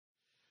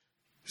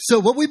So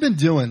what we've been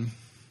doing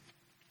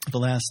the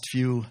last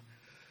few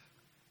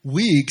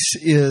weeks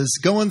is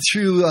going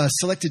through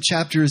selected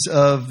chapters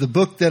of the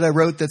book that I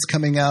wrote that's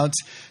coming out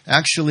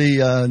actually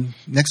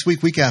next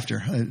week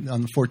after,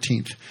 on the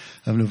 14th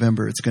of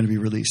November, it's going to be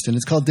released. And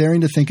it's called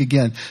Daring to Think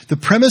Again. The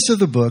premise of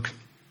the book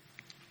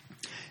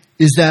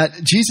is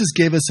that Jesus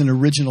gave us an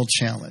original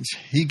challenge.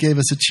 He gave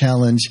us a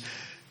challenge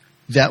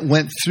that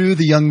went through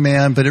the young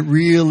man, but it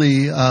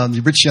really,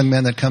 the rich young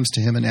man that comes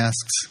to him and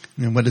asks,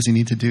 what does he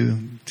need to do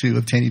to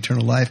obtain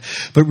eternal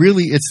life? But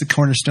really, it's the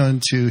cornerstone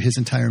to his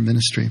entire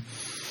ministry.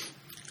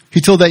 He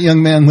told that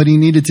young man what he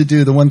needed to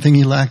do. The one thing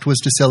he lacked was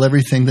to sell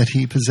everything that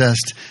he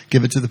possessed,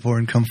 give it to the poor,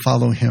 and come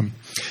follow him.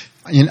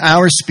 In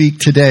our speak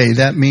today,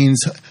 that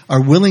means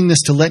our willingness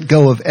to let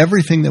go of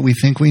everything that we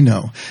think we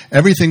know,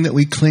 everything that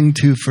we cling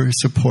to for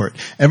support,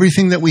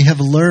 everything that we have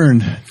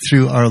learned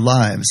through our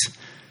lives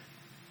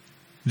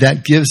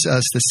that gives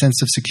us the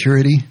sense of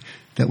security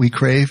that we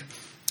crave,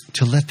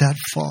 to let that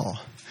fall,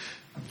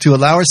 to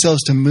allow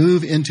ourselves to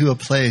move into a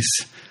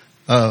place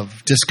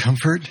of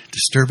discomfort,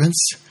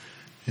 disturbance,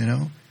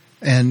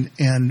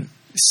 and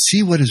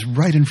see what is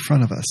right in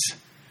front of us,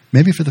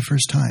 maybe for the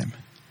first time.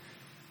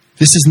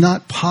 This is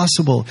not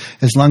possible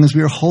as long as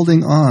we are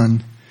holding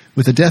on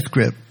with a death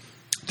grip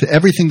to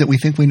everything that we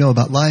think we know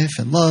about life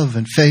and love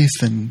and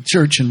faith and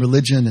church and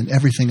religion and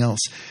everything else.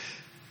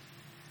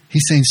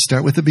 He's saying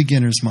start with the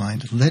beginner's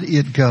mind. Let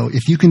it go.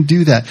 If you can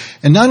do that.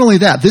 And not only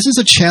that, this is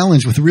a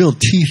challenge with real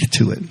teeth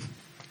to it.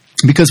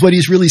 Because what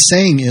he's really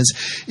saying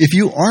is, if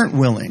you aren't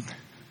willing,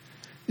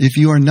 if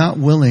you are not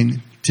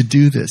willing to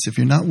do this, if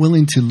you're not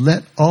willing to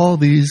let all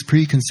these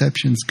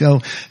preconceptions go,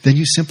 then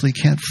you simply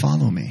can't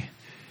follow me.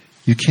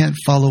 You can't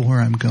follow where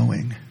I'm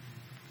going.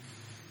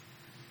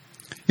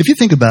 If you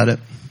think about it,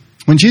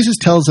 when Jesus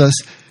tells us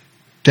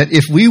that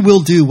if we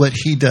will do what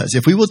he does,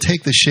 if we will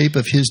take the shape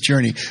of his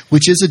journey,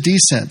 which is a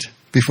descent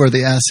before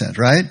the ascent,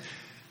 right?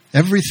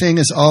 Everything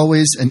is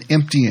always an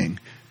emptying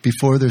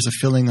before there's a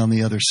filling on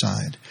the other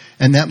side.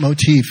 And that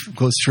motif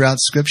goes throughout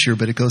Scripture,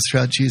 but it goes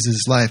throughout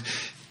Jesus'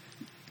 life.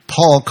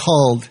 Paul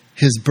called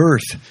his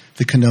birth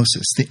the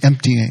kenosis, the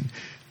emptying.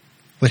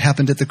 What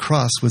happened at the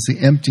cross was the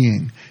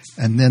emptying.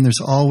 And then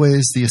there's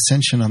always the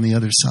ascension on the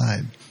other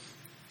side.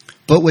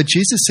 But what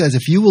Jesus says,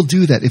 if you will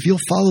do that, if you'll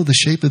follow the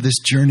shape of this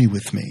journey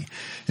with me,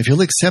 if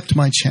you'll accept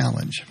my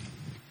challenge,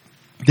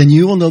 then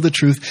you will know the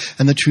truth,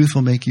 and the truth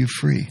will make you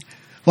free.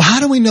 Well,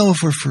 how do we know if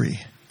we're free?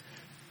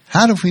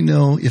 How do we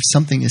know if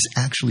something is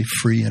actually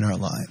free in our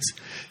lives?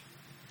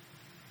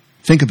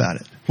 Think about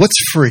it. What's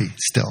free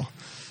still?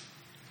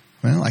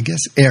 Well, I guess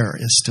air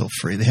is still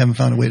free. They haven't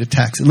found a way to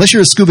tax it. Unless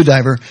you're a scuba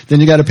diver, then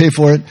you got to pay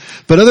for it.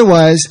 But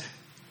otherwise,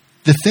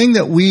 the thing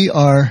that we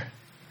are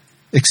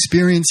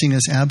experiencing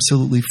as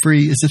absolutely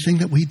free is the thing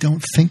that we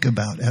don't think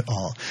about at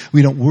all.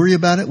 We don't worry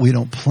about it. We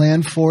don't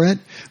plan for it.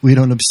 We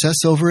don't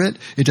obsess over it.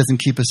 It doesn't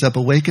keep us up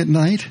awake at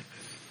night.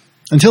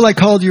 Until I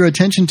called your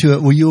attention to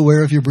it, were you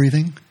aware of your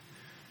breathing?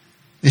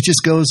 It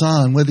just goes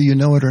on, whether you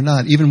know it or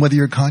not, even whether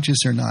you're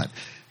conscious or not.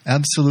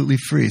 Absolutely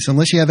free. So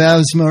unless you have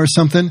asthma or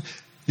something,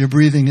 your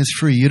breathing is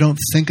free. You don't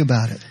think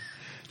about it.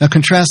 Now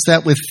contrast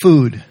that with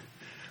food.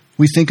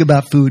 We think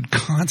about food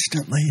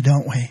constantly,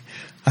 don't we?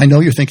 I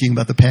know you're thinking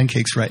about the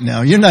pancakes right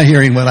now. You're not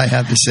hearing what I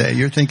have to say.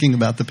 You're thinking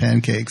about the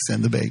pancakes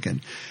and the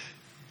bacon.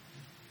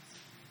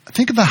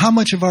 Think about how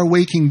much of our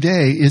waking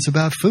day is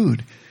about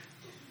food.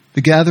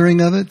 The gathering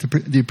of it,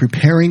 the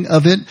preparing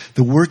of it,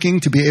 the working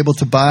to be able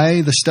to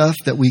buy the stuff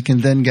that we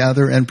can then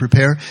gather and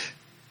prepare.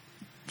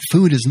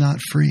 Food is not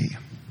free.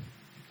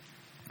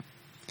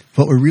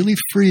 What we're really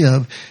free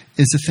of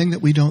is the thing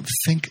that we don't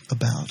think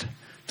about.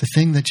 The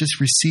thing that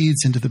just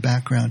recedes into the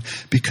background.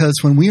 Because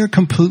when we are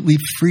completely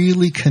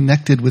freely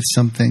connected with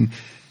something,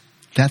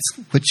 that's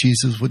what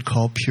Jesus would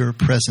call pure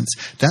presence.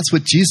 That's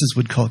what Jesus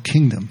would call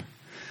kingdom.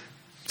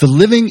 The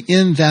living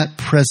in that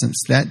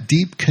presence, that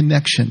deep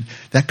connection,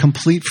 that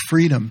complete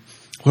freedom,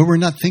 where we're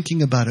not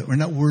thinking about it, we're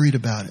not worried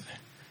about it.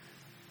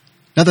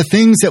 Now, the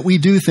things that we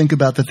do think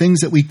about, the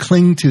things that we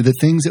cling to, the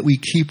things that we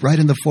keep right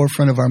in the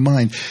forefront of our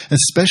mind,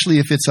 especially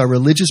if it's our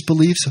religious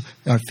beliefs,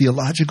 our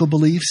theological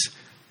beliefs,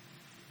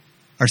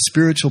 our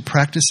spiritual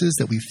practices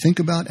that we think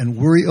about and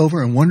worry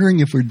over and wondering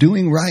if we're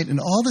doing right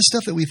and all the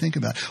stuff that we think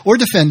about. Or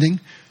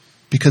defending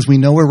because we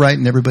know we're right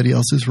and everybody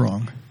else is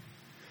wrong.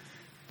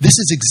 This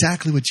is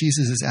exactly what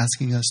Jesus is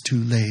asking us to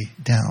lay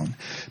down.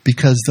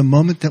 Because the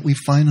moment that we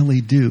finally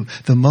do,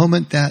 the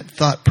moment that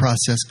thought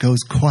process goes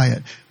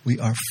quiet, we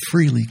are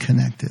freely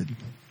connected.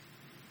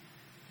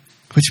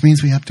 Which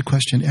means we have to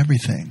question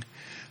everything.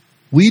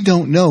 We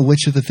don't know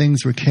which of the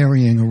things we're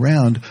carrying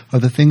around are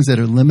the things that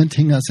are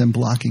limiting us and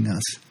blocking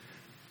us.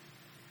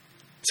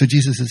 So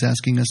Jesus is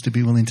asking us to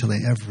be willing to lay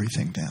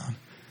everything down.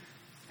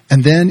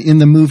 And then in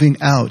the moving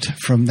out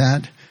from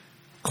that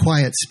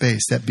quiet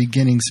space, that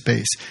beginning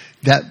space,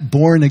 that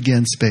born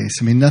again space.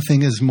 I mean,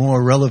 nothing is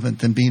more relevant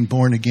than being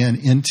born again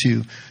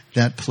into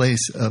that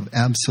place of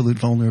absolute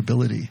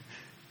vulnerability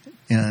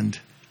and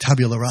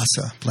tabula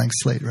rasa, blank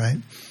slate, right?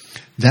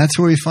 That's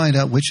where we find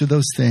out which of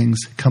those things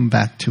come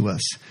back to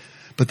us.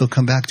 but they'll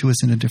come back to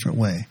us in a different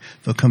way.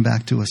 They'll come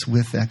back to us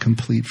with that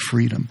complete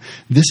freedom.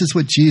 This is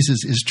what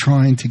Jesus is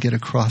trying to get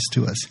across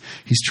to us.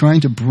 He's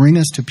trying to bring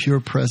us to pure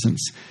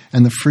presence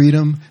and the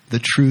freedom, the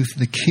truth,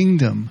 the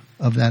kingdom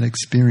of that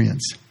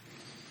experience.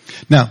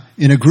 Now,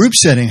 in a group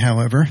setting,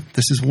 however,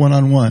 this is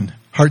one-on-one,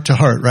 heart to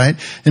heart, right?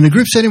 In a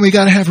group setting, we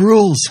got to have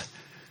rules.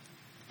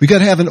 We got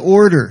to have an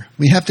order.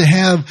 We have to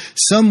have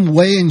some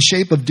way and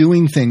shape of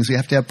doing things. We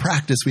have to have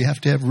practice. We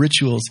have to have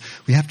rituals.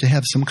 We have to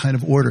have some kind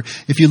of order.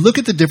 If you look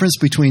at the difference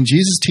between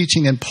Jesus'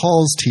 teaching and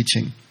Paul's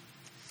teaching,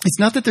 it's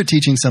not that they're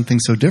teaching something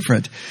so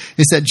different.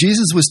 It's that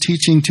Jesus was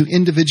teaching to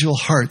individual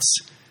hearts,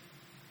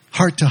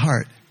 heart to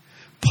heart.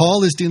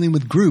 Paul is dealing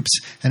with groups,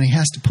 and he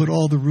has to put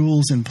all the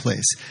rules in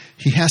place.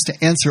 He has to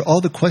answer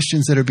all the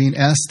questions that are being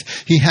asked.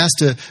 He has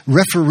to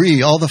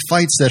referee all the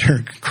fights that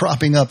are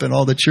cropping up in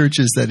all the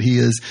churches that he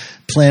is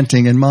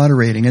planting and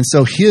moderating. And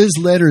so his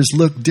letters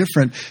look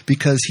different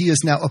because he is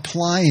now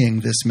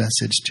applying this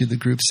message to the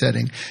group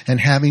setting and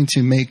having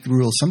to make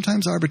rules,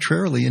 sometimes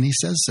arbitrarily, and he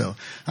says so.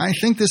 I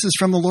think this is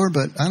from the Lord,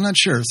 but I'm not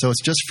sure, so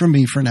it's just from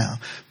me for now.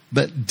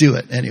 But do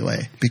it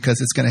anyway,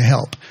 because it's going to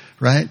help,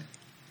 right?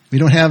 We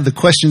don't have the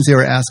questions they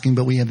were asking,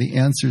 but we have the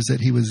answers that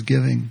he was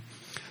giving.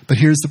 But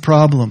here's the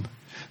problem.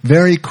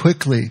 Very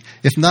quickly,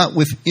 if not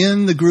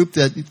within the group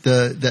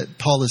that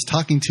Paul is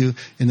talking to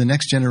in the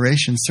next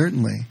generation,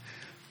 certainly,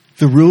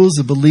 the rules,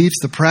 the beliefs,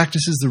 the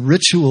practices, the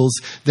rituals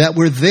that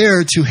were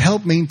there to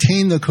help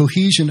maintain the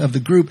cohesion of the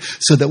group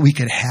so that we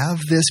could have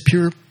this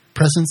pure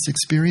presence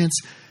experience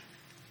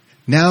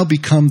now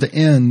become the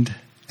end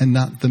and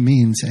not the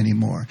means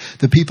anymore.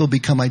 The people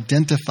become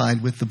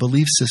identified with the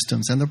belief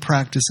systems and the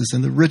practices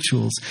and the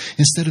rituals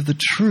instead of the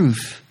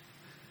truth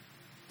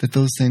that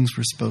those things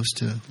were supposed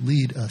to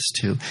lead us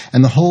to.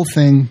 And the whole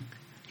thing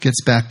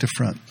gets back to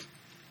front.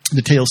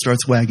 The tail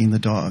starts wagging the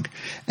dog.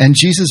 And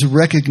Jesus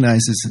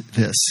recognizes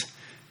this.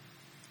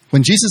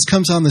 When Jesus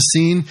comes on the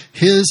scene,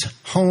 his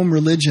home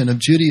religion of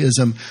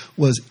Judaism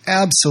was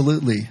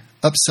absolutely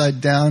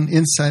upside down,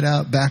 inside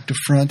out, back to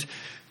front.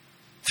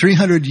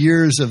 300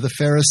 years of the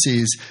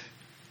Pharisees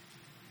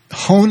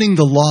honing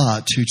the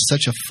law to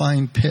such a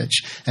fine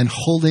pitch and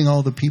holding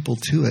all the people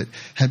to it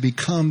had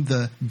become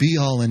the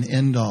be-all and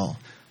end-all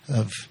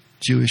of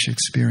Jewish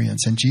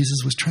experience. And Jesus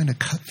was trying to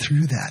cut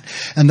through that.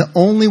 And the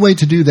only way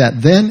to do that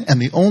then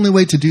and the only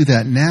way to do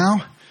that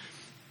now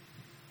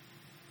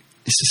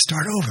is to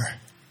start over.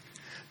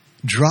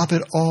 Drop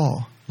it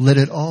all. Let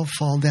it all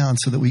fall down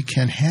so that we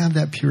can have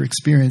that pure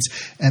experience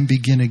and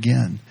begin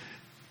again.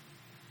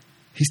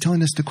 He's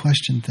telling us to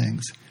question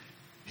things.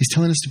 He's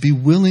telling us to be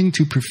willing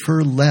to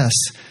prefer less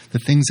the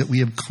things that we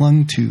have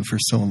clung to for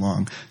so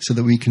long so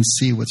that we can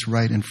see what's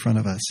right in front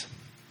of us.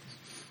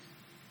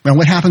 Now,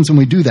 what happens when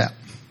we do that?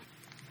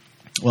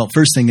 Well,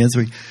 first thing is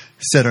we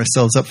set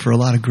ourselves up for a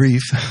lot of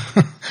grief,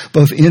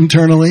 both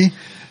internally.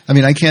 I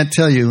mean, I can't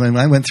tell you, when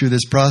I went through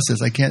this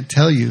process, I can't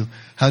tell you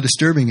how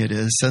disturbing it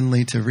is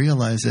suddenly to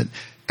realize that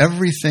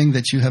everything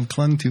that you have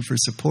clung to for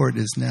support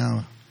is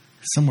now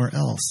somewhere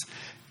else.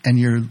 And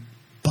you're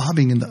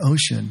bobbing in the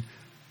ocean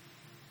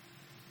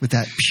with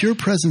that pure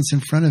presence in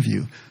front of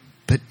you,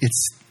 but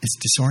it's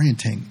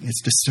disorienting,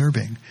 it's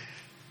disturbing.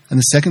 And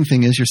the second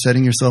thing is you're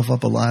setting yourself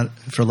up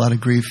for a lot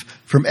of grief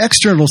from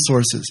external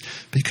sources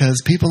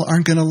because people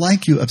aren't going to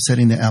like you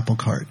upsetting the apple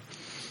cart.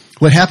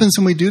 What happens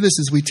when we do this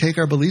is we take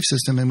our belief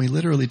system and we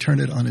literally turn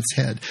it on its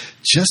head,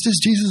 just as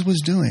Jesus was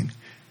doing.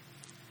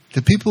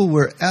 The people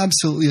were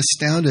absolutely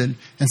astounded,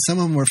 and some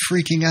of them were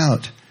freaking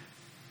out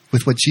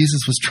with what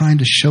Jesus was trying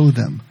to show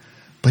them.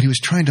 But he was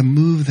trying to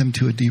move them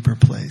to a deeper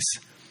place.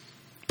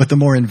 But the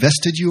more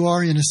invested you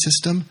are in a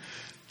system,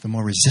 the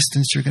more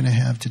resistance you're going to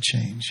have to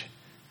change.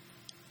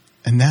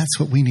 And that's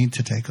what we need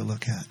to take a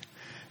look at.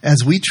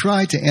 As we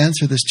try to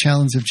answer this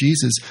challenge of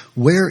Jesus,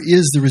 where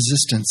is the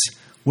resistance?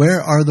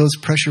 Where are those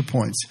pressure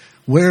points?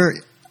 Where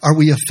are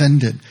we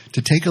offended?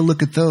 To take a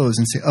look at those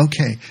and say,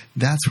 okay,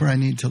 that's where I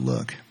need to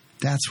look.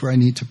 That's where I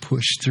need to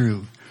push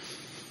through.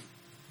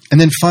 And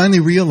then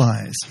finally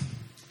realize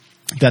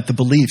that the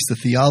beliefs, the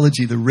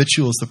theology, the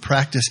rituals, the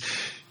practice,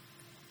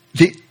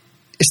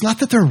 it's not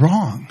that they're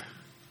wrong.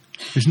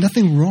 There's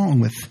nothing wrong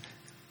with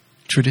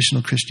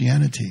traditional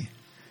Christianity.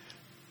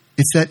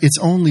 It's that it's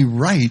only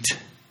right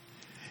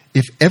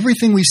if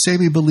everything we say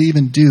we believe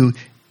and do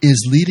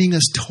is leading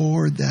us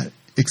toward that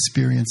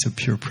experience of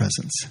pure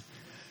presence,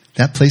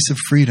 that place of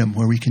freedom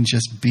where we can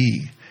just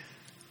be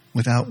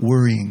without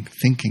worrying,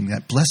 thinking,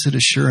 that blessed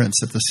assurance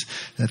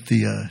that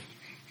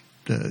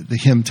the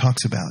hymn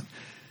talks about.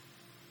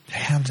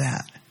 Have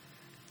that.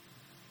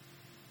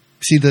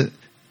 See, the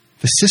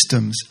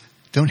systems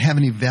don't have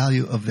any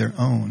value of their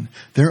own.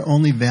 Their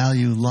only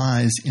value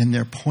lies in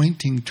their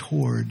pointing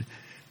toward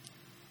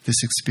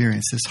this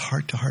experience, this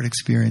heart-to-heart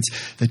experience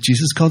that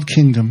Jesus called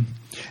kingdom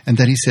and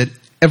that he said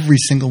every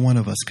single one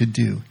of us could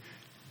do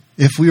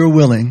if we were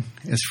willing,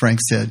 as Frank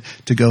said,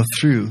 to go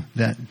through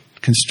that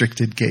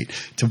constricted gate,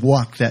 to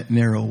walk that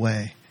narrow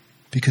way,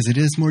 because it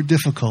is more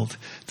difficult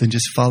than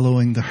just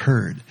following the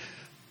herd.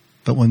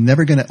 But we're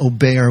never going to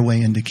obey our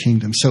way into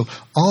kingdom. So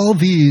all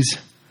these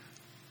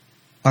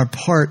are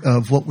part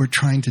of what we're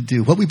trying to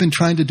do, what we've been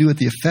trying to do at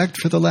the Effect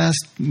for the last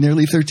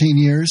nearly 13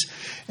 years,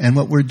 and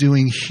what we're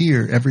doing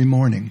here every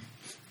morning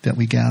that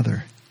we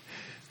gather.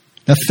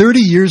 Now, 30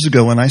 years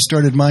ago when I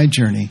started my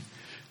journey,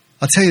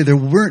 I'll tell you, there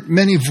weren't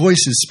many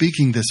voices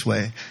speaking this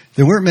way.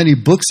 There weren't many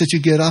books that you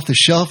get off the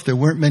shelf. There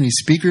weren't many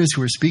speakers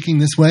who were speaking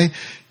this way.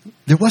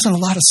 There wasn't a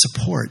lot of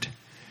support.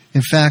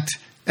 In fact,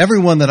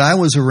 everyone that I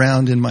was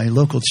around in my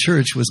local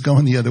church was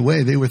going the other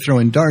way. They were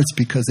throwing darts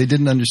because they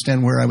didn't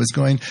understand where I was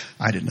going.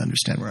 I didn't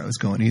understand where I was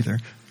going either.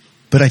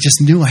 But I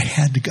just knew I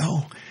had to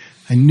go.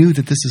 I knew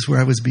that this is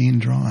where I was being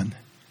drawn.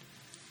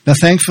 Now,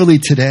 thankfully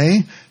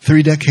today,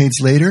 3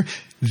 decades later,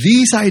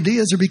 these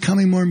ideas are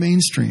becoming more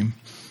mainstream.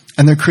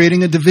 And they're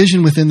creating a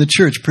division within the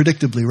church,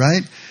 predictably,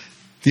 right?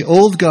 The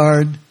old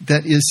guard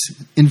that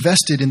is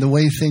invested in the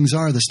way things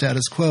are, the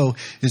status quo,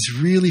 is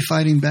really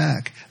fighting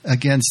back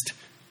against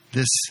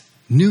this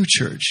new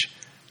church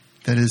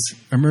that is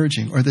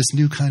emerging, or this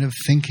new kind of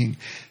thinking.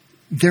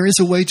 There is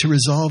a way to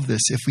resolve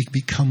this if we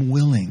become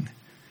willing.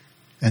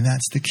 And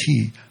that's the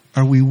key.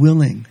 Are we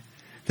willing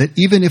that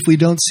even if we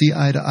don't see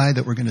eye to eye,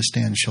 that we're going to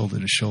stand shoulder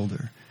to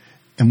shoulder?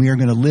 And we are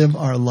going to live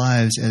our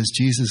lives as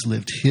Jesus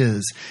lived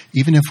his,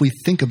 even if we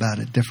think about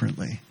it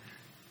differently.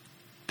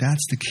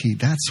 That's the key.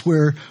 That's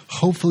where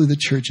hopefully the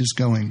church is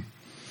going.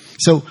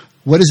 So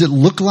what does it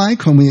look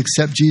like when we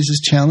accept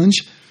Jesus'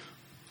 challenge?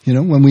 You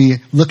know, when we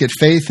look at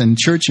faith and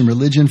church and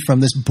religion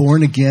from this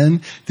born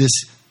again, this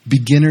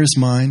beginner's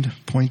mind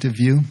point of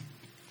view.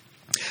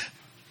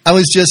 I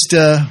was just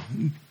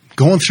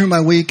going through my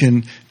week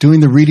and doing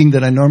the reading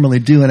that I normally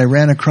do, and I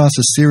ran across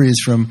a series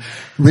from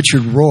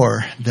Richard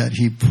Rohr that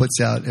he puts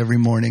out every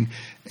morning.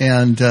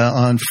 And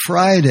on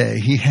Friday,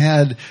 he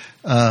had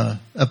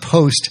a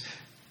post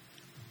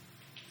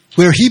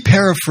where he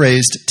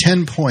paraphrased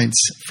 10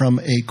 points from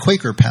a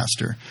Quaker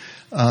pastor.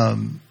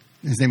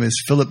 His name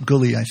is Philip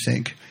Gulley, I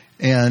think.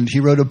 And he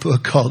wrote a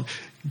book called,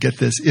 get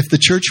this, If the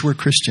Church Were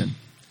Christian.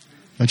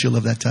 Don't you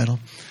love that title?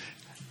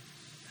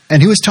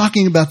 And he was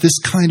talking about this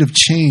kind of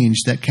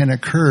change that can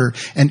occur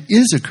and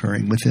is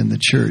occurring within the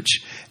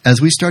church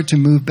as we start to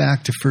move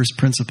back to first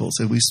principles,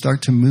 as we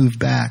start to move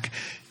back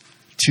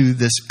to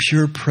this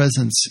pure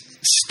presence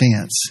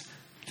stance,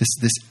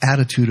 this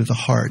attitude of the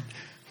heart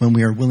when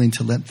we are willing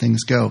to let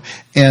things go.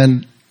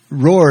 And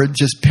Rohr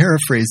just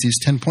paraphrased these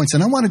 10 points.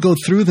 And I want to go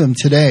through them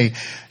today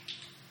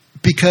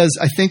because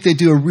I think they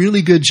do a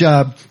really good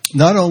job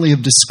not only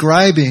of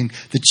describing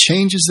the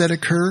changes that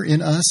occur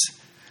in us,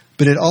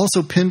 but it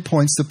also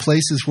pinpoints the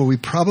places where we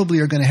probably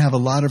are going to have a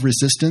lot of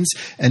resistance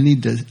and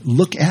need to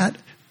look at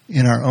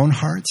in our own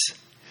hearts.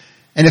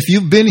 And if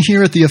you've been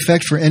here at the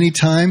Effect for any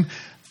time,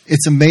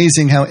 it's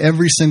amazing how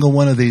every single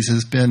one of these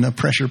has been a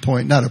pressure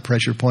point, not a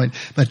pressure point,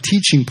 but a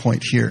teaching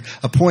point here,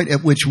 a point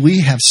at which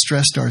we have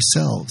stressed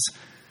ourselves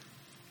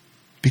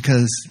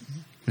because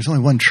there's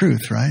only one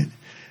truth, right?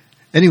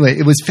 Anyway,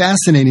 it was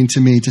fascinating to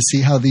me to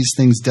see how these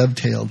things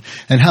dovetailed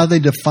and how they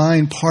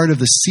define part of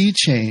the sea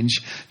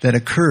change that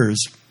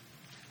occurs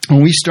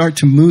when we start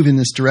to move in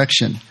this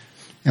direction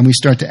and we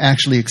start to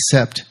actually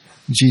accept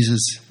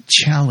Jesus'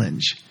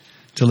 challenge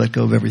to let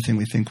go of everything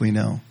we think we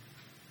know.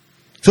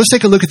 So let's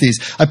take a look at these.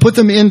 I put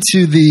them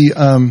into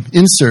the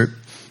insert.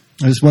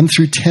 There's 1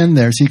 through 10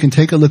 there, so you can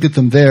take a look at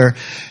them there.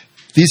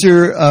 These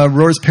are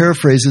Rohr's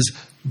paraphrases,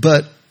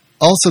 but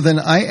also then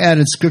I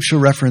added scriptural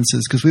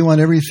references because we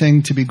want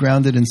everything to be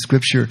grounded in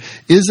Scripture.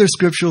 Is there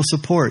scriptural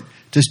support?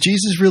 Does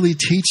Jesus really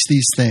teach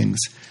these things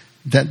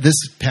that this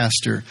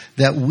pastor,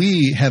 that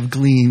we have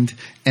gleaned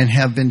and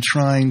have been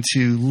trying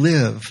to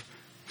live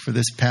for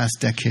this past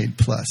decade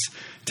plus?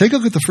 Take a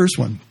look at the first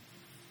one.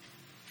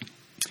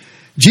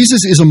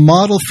 Jesus is a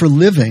model for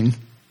living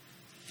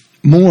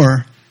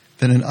more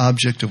than an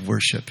object of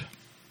worship.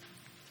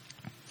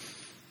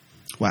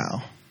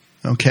 Wow.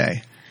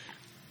 Okay.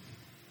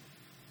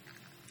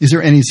 Is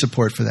there any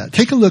support for that?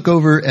 Take a look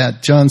over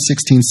at John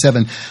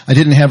 16:7. I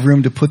didn't have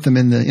room to put them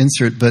in the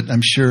insert, but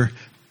I'm sure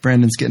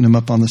Brandon's getting them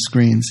up on the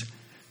screens.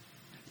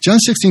 John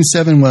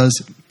 16:7 was,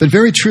 "But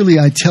very truly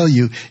I tell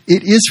you,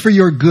 it is for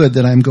your good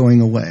that I am going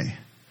away.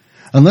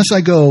 Unless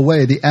I go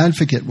away, the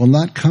advocate will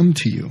not come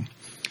to you.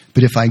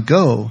 But if I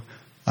go,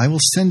 I will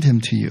send him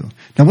to you."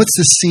 Now, what's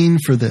the scene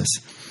for this?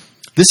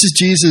 This is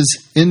Jesus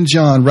in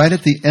John, right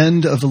at the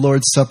end of the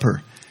Lord's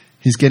Supper.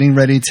 He's getting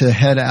ready to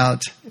head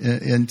out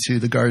into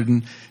the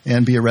garden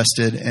and be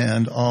arrested,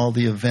 and all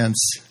the events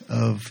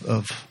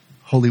of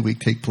Holy Week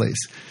take place.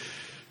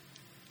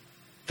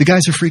 The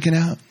guys are freaking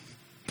out.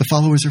 The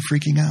followers are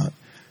freaking out.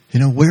 You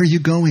know, where are you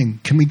going?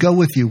 Can we go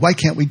with you? Why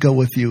can't we go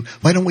with you?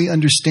 Why don't we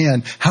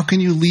understand? How can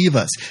you leave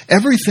us?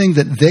 Everything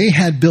that they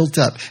had built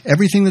up,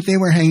 everything that they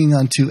were hanging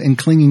on to and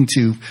clinging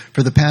to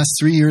for the past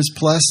 3 years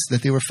plus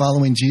that they were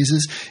following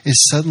Jesus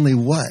is suddenly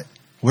what?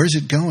 Where's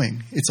it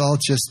going? It's all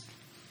just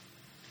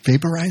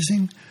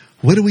vaporizing?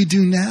 What do we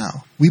do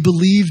now? We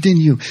believed in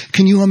you.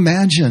 Can you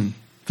imagine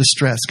the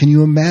stress? Can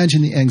you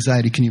imagine the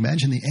anxiety? Can you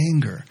imagine the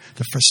anger,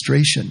 the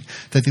frustration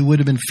that they would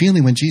have been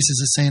feeling when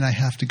Jesus is saying, I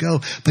have to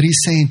go? But he's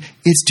saying,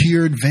 it's to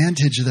your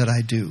advantage that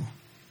I do.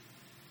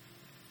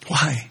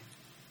 Why?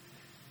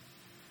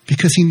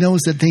 because he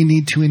knows that they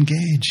need to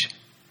engage.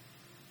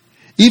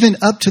 Even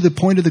up to the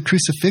point of the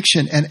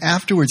crucifixion and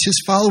afterwards,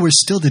 his followers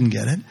still didn't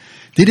get it.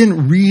 They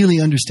didn't really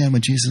understand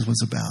what Jesus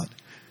was about.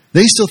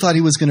 They still thought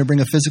he was going to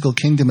bring a physical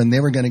kingdom and they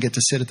were going to get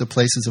to sit at the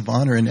places of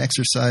honor and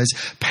exercise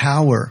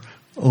power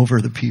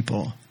over the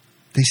people.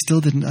 They still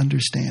didn't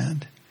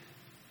understand.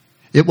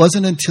 It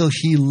wasn't until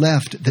he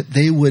left that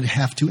they would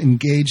have to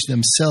engage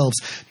themselves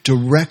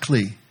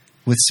directly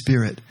with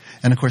Spirit.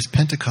 And of course,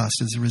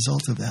 Pentecost is a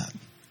result of that,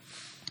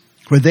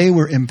 where they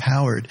were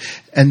empowered.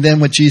 And then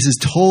what Jesus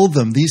told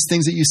them, these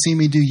things that you see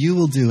me do, you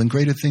will do, and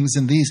greater things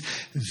than these,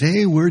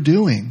 they were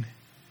doing.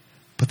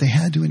 But they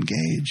had to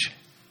engage.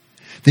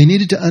 They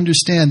needed to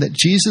understand that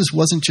Jesus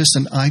wasn't just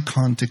an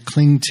icon to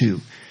cling to.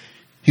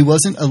 He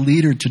wasn't a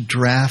leader to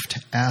draft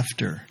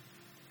after.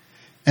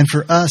 And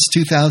for us,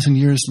 2,000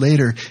 years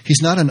later,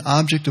 he's not an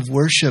object of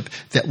worship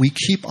that we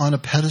keep on a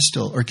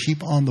pedestal or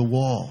keep on the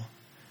wall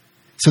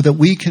so that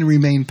we can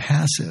remain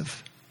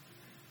passive.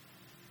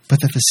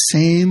 But that the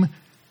same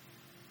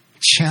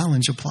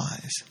challenge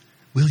applies.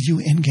 Will you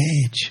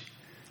engage?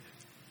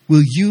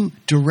 Will you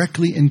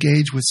directly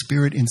engage with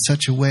Spirit in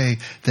such a way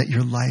that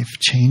your life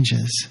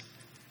changes?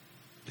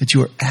 That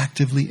you are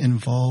actively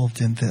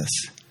involved in this?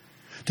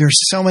 There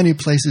are so many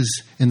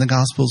places in the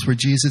Gospels where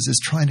Jesus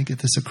is trying to get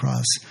this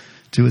across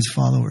to his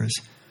followers.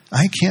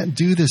 I can't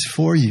do this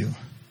for you.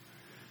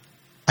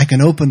 I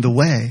can open the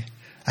way.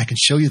 I can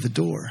show you the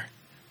door.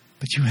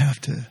 But you have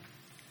to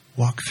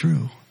walk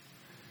through.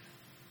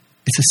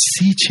 It's a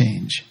sea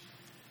change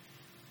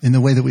in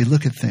the way that we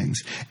look at things.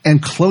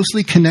 And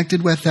closely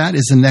connected with that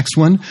is the next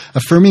one.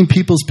 Affirming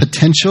people's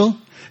potential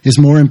is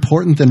more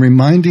important than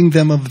reminding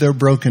them of their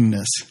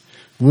brokenness.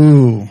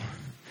 Woo.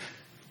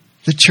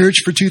 The church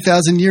for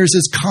 2,000 years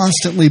has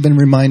constantly been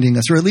reminding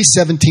us, or at least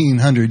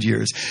 1,700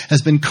 years,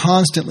 has been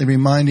constantly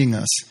reminding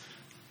us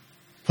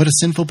what a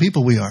sinful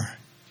people we are.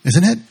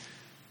 Isn't it?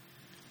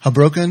 How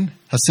broken,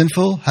 how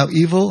sinful, how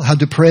evil, how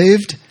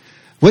depraved.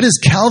 What is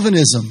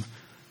Calvinism?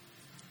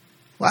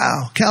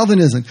 Wow,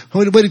 Calvinism.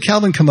 What did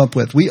Calvin come up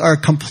with? We are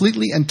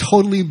completely and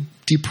totally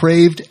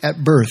depraved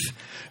at birth.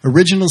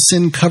 Original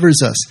sin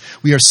covers us.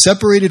 We are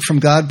separated from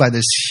God by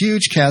this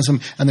huge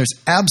chasm, and there's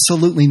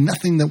absolutely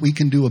nothing that we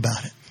can do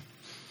about it.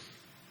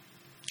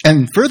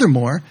 And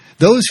furthermore,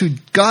 those who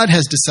God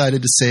has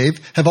decided to save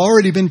have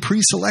already been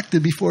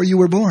pre-selected before you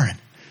were born.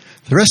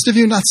 The rest of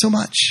you, not so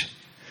much.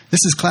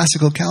 This is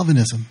classical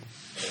Calvinism.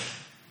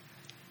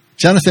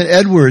 Jonathan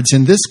Edwards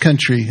in this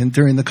country and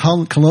during the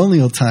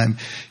colonial time,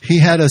 he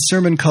had a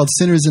sermon called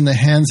Sinners in the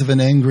Hands of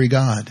an Angry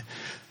God.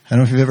 I don't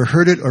know if you've ever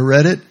heard it or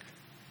read it.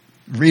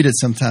 Read it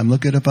sometime.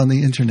 Look it up on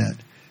the internet.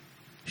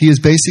 He is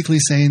basically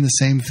saying the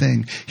same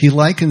thing. He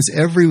likens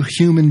every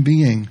human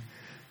being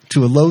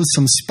to a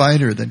loathsome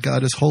spider that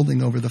God is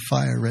holding over the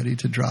fire ready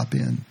to drop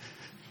in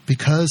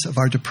because of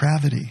our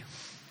depravity.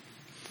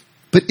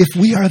 But if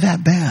we are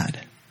that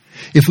bad,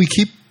 if we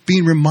keep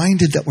being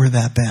reminded that we're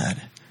that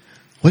bad,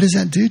 what does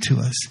that do to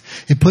us?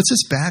 It puts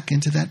us back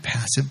into that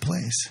passive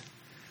place.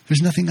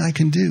 There's nothing I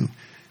can do.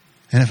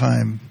 And if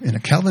I'm in a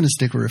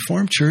Calvinistic or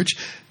Reformed church,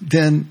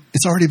 then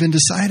it's already been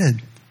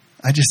decided.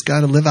 I just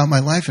got to live out my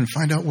life and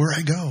find out where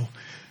I go.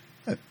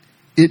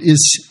 It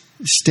is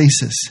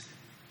stasis.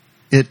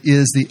 It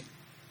is the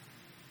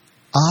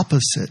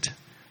opposite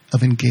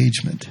of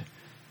engagement.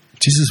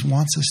 Jesus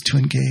wants us to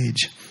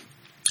engage.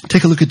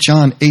 Take a look at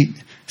John 8,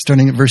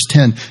 starting at verse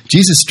 10.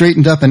 Jesus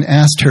straightened up and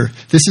asked her.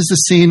 This is the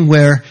scene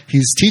where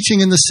he's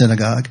teaching in the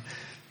synagogue,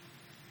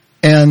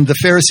 and the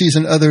Pharisees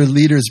and other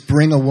leaders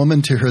bring a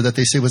woman to her that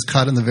they say was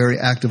caught in the very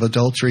act of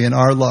adultery, and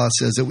our law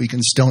says that we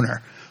can stone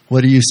her.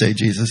 What do you say,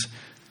 Jesus?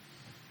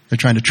 They're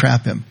trying to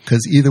trap him,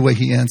 because either way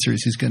he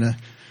answers, he's going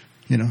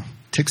to,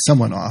 tick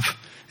someone off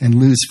and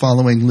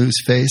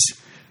lose face.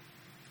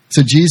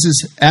 So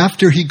Jesus,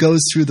 after he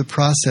goes through the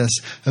process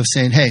of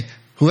saying, hey,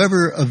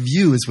 whoever of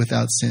you is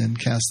without sin,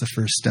 cast the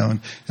first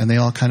stone. And they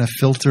all kind of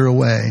filter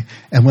away.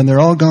 And when they're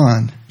all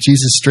gone,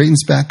 Jesus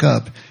straightens back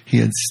up. He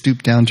had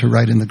stooped down to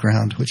write in the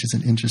ground, which is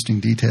an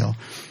interesting detail.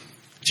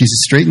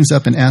 Jesus straightens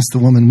up and asks the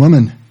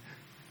woman,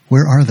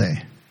 where are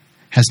they?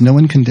 Has no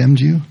one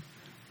condemned you?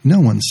 No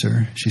one,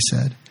 sir, she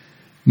said.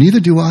 Neither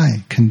do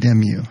I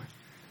condemn you,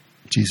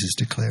 Jesus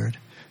declared.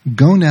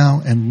 Go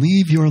now and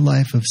leave your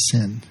life of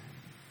sin.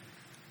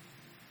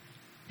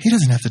 He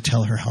doesn't have to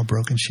tell her how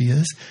broken she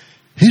is.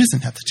 He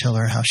doesn't have to tell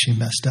her how she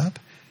messed up.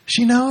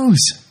 She knows.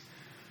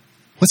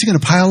 What's he going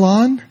to pile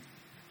on?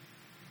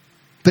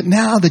 But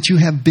now that you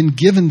have been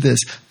given this,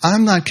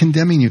 I'm not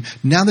condemning you.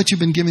 Now that you've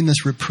been given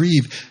this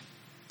reprieve,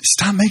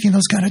 stop making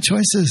those kind of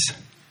choices.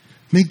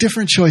 Make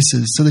different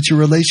choices so that your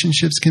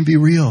relationships can be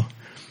real.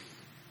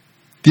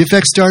 The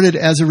Effect started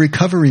as a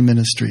recovery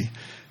ministry.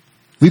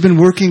 We've been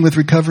working with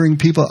recovering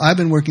people. I've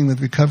been working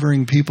with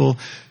recovering people,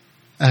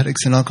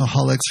 addicts and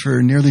alcoholics,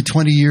 for nearly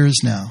 20 years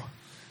now.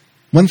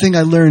 One thing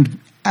I learned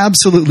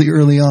absolutely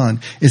early on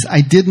is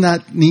I did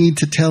not need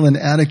to tell an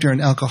addict or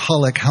an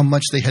alcoholic how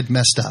much they had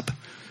messed up.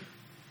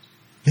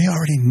 They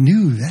already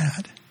knew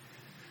that.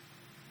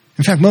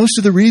 In fact, most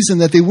of the reason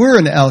that they were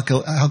an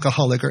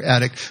alcoholic or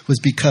addict was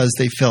because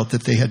they felt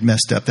that they had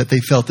messed up, that they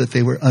felt that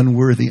they were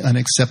unworthy,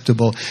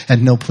 unacceptable,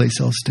 and no place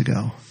else to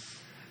go.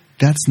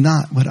 That's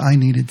not what I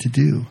needed to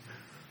do.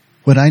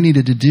 What I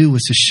needed to do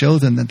was to show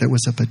them that there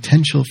was a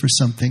potential for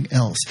something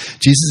else.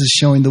 Jesus is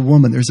showing the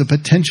woman there's a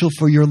potential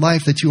for your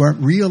life that you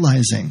aren't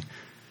realizing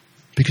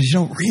because you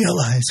don't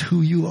realize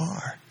who you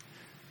are.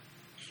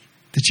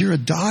 That you're a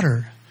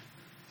daughter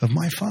of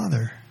my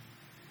Father.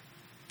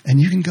 And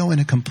you can go in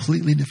a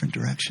completely different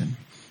direction.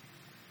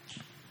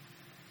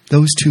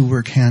 Those two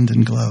work hand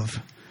in glove.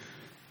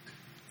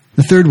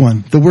 The third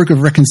one, the work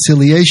of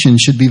reconciliation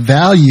should be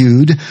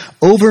valued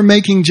over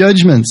making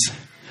judgments.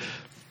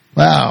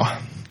 Wow.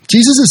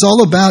 Jesus is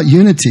all about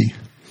unity.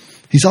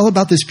 He's all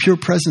about this pure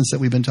presence that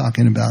we've been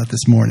talking about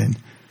this morning.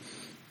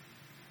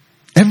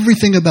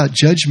 Everything about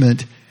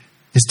judgment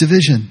is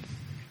division.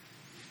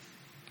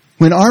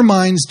 When our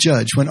minds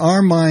judge, when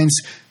our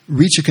minds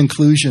reach a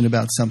conclusion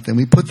about something,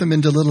 we put them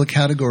into little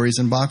categories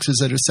and boxes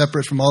that are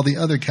separate from all the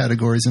other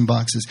categories and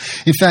boxes.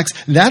 In fact,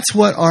 that's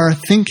what our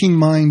thinking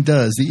mind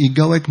does, the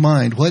egoic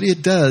mind. What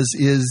it does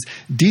is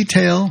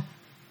detail,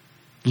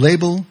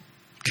 label,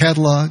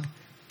 catalog,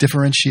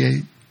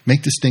 differentiate,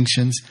 make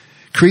distinctions,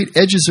 create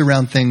edges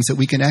around things that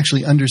we can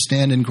actually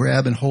understand and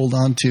grab and hold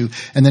on to,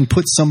 and then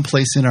put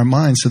someplace in our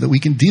mind so that we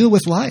can deal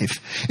with life.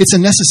 It's a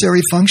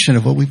necessary function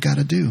of what we've got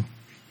to do.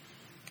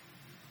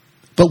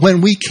 But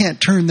when we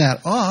can't turn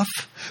that off,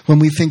 when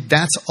we think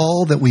that's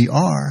all that we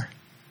are,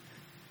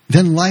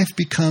 then life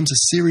becomes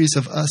a series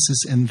of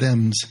us's and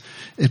them's.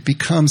 It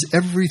becomes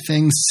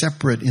everything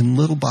separate in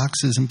little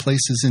boxes and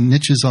places and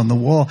niches on the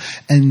wall,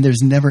 and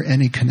there's never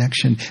any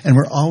connection. And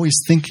we're always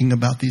thinking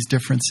about these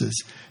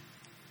differences.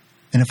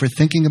 And if we're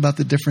thinking about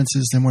the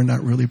differences, then we're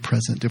not really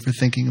present. If we're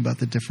thinking about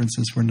the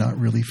differences, we're not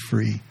really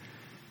free.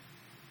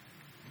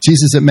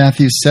 Jesus at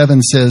Matthew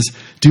 7 says,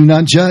 "Do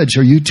not judge,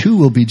 or you too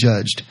will be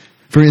judged.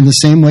 For in the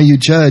same way you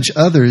judge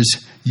others,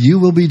 you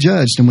will be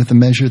judged, and with the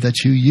measure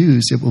that you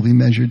use, it will be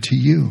measured to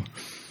you."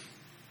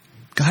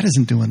 God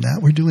isn't doing that.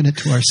 We're doing it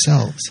to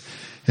ourselves.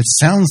 It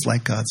sounds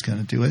like God's going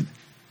to do it,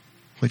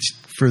 which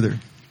further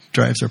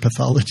drives our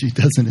pathology,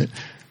 doesn't it?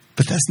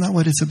 But that's not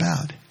what it's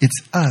about.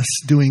 It's us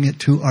doing it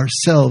to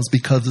ourselves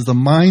because of the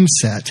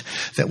mindset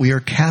that we are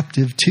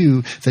captive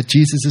to, that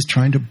Jesus is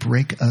trying to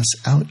break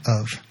us out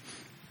of.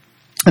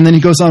 And then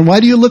he goes on, "Why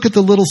do you look at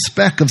the little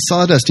speck of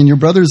sawdust in your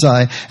brother's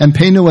eye and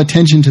pay no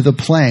attention to the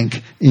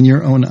plank in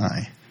your own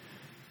eye?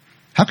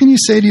 How can you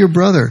say to your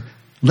brother,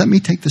 'Let me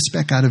take the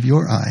speck out of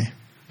your eye,'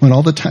 when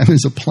all the time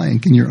there's a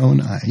plank in your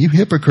own eye? You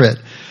hypocrite.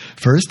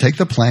 First, take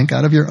the plank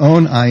out of your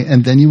own eye,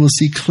 and then you will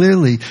see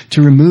clearly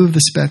to remove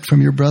the speck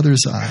from your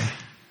brother's eye."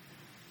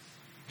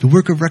 The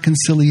work of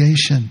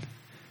reconciliation.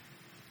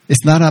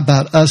 It's not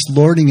about us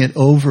lording it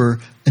over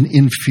an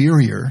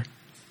inferior,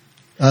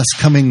 us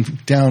coming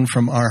down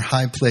from our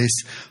high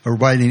place or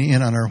riding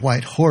in on our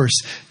white horse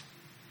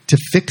to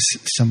fix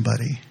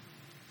somebody.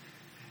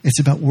 It's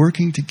about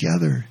working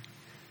together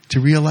to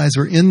realize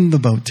we're in the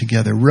boat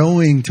together,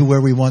 rowing to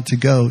where we want to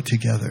go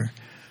together.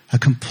 A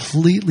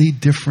completely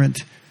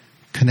different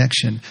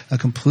connection, a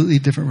completely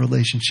different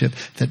relationship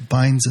that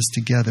binds us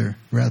together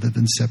rather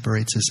than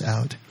separates us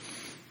out.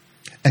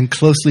 And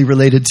closely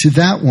related to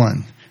that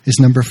one is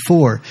number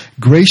 4.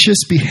 Gracious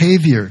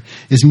behavior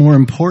is more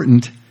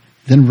important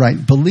than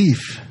right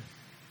belief.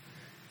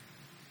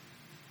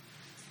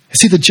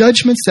 See, the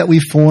judgments that we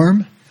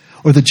form,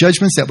 or the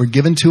judgments that were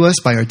given to us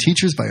by our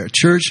teachers, by our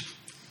church,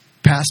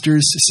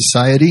 pastors,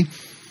 society,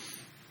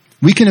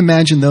 we can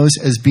imagine those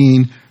as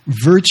being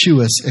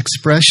virtuous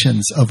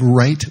expressions of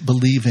right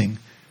believing.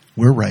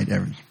 We're right,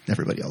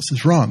 everybody else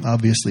is wrong.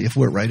 Obviously, if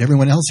we're right,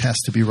 everyone else has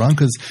to be wrong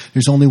because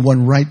there's only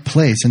one right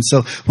place. And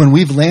so when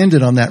we've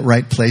landed on that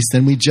right place,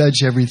 then we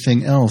judge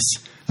everything else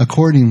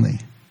accordingly.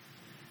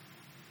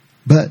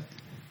 But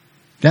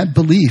that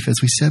belief, as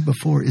we said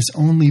before, is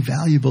only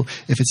valuable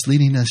if it's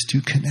leading us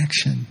to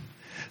connection,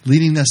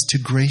 leading us to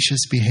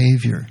gracious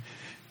behavior.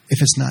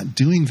 If it's not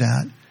doing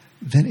that,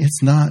 then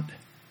it's not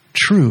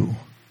true,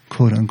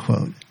 quote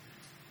unquote.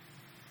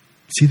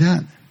 See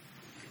that?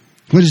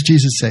 What does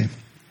Jesus say?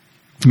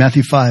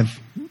 Matthew 5,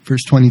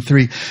 verse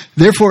 23.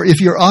 "Therefore,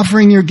 if you're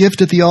offering your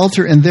gift at the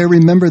altar and there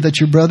remember that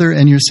your brother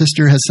and your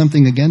sister has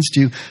something against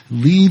you,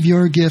 leave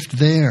your gift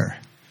there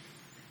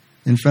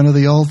in front of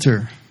the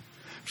altar.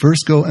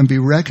 First go and be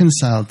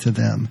reconciled to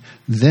them,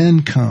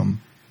 then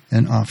come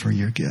and offer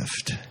your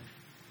gift."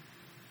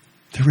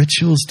 The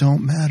rituals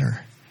don't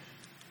matter.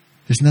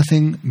 There's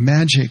nothing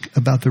magic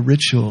about the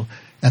ritual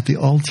at the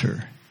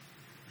altar.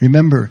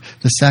 Remember,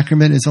 the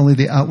sacrament is only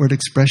the outward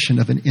expression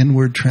of an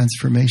inward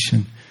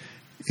transformation.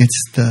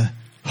 It's the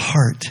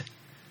heart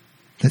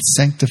that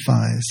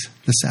sanctifies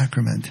the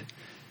sacrament.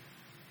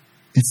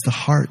 It's the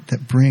heart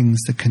that brings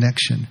the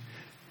connection.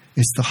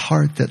 It's the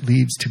heart that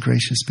leads to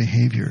gracious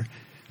behavior.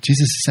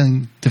 Jesus is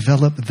saying,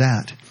 develop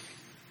that.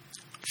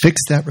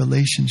 Fix that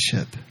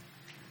relationship.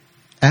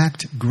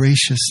 Act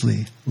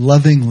graciously,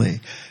 lovingly,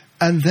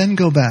 and then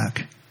go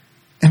back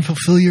and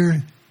fulfill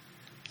your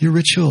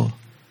ritual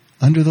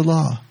under the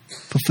law.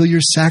 Fulfill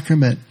your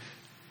sacrament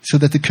so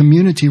that the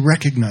community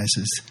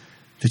recognizes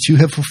that you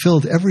have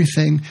fulfilled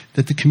everything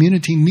that the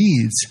community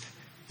needs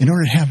in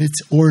order to have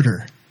its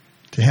order,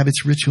 to have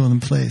its ritual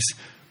in place.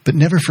 But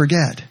never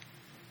forget,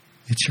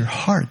 it's your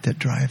heart that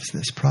drives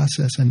this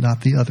process and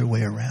not the other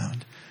way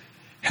around.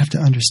 Have to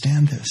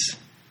understand this.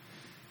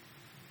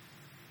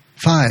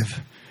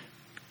 5.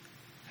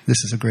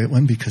 This is a great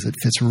one because it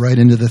fits right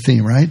into the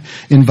theme, right?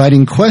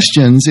 Inviting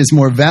questions is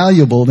more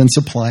valuable than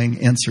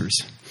supplying answers.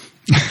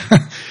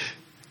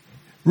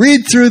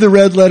 Read through the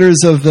red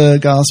letters of the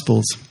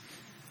Gospels.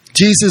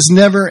 Jesus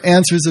never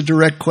answers a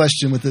direct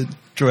question with a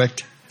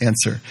direct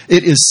answer.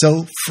 It is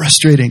so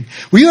frustrating.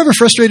 Were you ever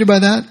frustrated by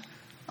that?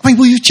 I mean,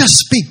 will you just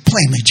speak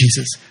plainly,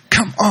 Jesus?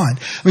 Come on.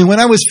 I mean, when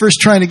I was first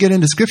trying to get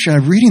into Scripture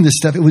and I'm reading this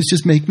stuff, it was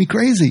just make me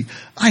crazy.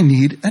 I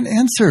need an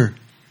answer.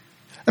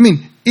 I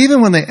mean,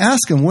 even when they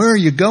ask him, where are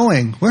you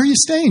going? Where are you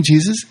staying,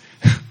 Jesus?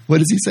 What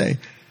does he say?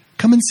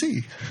 Come and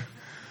see.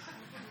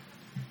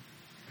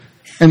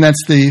 And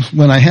that's the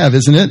one I have,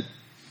 isn't it?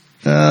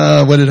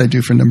 What did I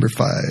do for number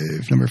 5?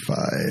 Number 5.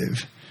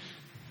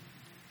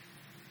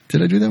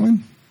 Did I do that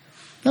one?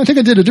 I think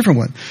I did a different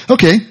one.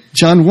 Okay,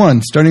 John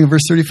 1, starting in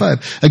verse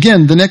 35.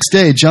 Again, the next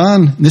day,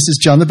 John, this is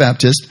John the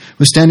Baptist,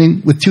 was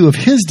standing with 2 of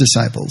his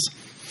disciples.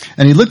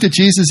 And he looked at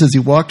Jesus as he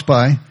walked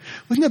by.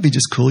 Wouldn't that be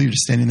just cool? You're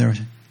just standing there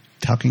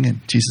talking and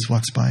Jesus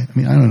walks by. I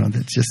mean, I don't know.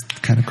 That's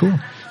just kind of cool.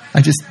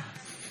 I just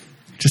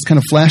kind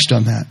of flashed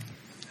on that.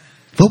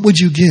 What would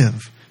you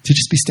give to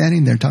just be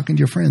standing there talking to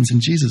your friends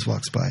and Jesus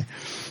walks by?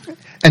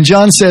 And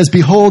John says,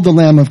 behold the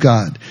Lamb of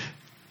God.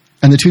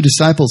 And the 2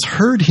 disciples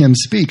heard him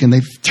speak, and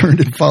they turned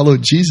and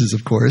followed Jesus,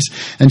 of course.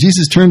 And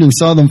Jesus turned and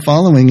saw them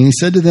following, and he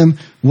said to them,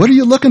 what are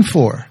you looking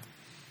for?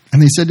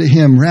 And they said to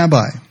him,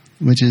 Rabbi,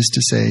 which is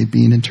to say,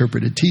 being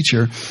interpreted,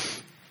 teacher,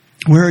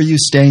 where are you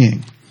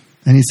staying?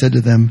 And he said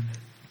to them,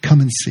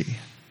 come and see.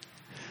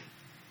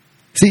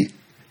 See,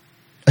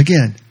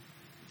 again,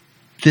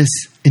 this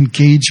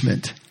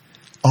engagement,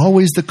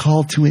 always the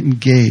call to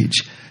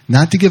engage,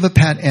 not to give a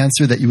pat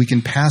answer that we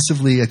can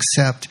passively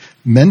accept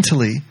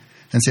mentally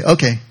and say,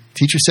 okay,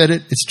 teacher said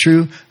it, it's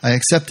true, I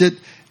accept it,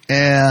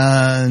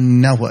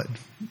 and now what?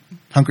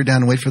 Hunker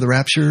down and wait for the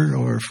rapture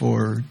or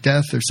for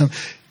death or something?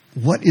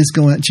 What is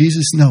going on?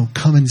 Jesus, no,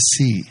 come and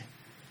see.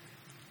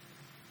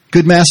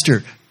 Good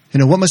master,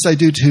 what must I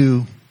do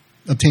to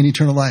obtain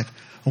eternal life?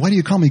 Well, why do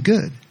you call me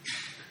good?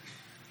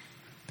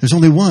 There's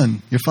only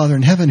one, your Father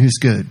in heaven, who's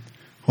good.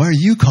 Why are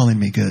you calling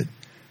me good?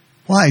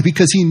 Why?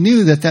 Because he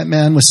knew that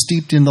man was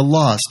steeped in the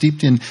law,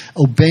 steeped in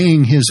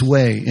obeying his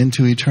way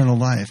into eternal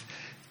life.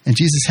 And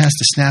Jesus has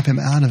to snap him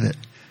out of it.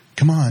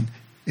 Come on.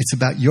 It's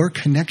about your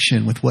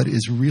connection with what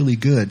is really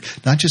good.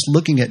 Not just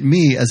looking at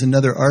me as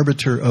another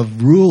arbiter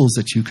of rules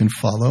that you can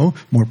follow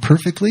more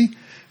perfectly.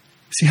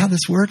 See how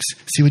this works?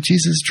 See what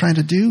Jesus is trying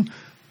to do?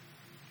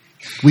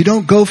 We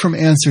don't go from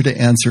answer to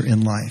answer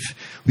in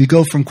life. We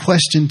go from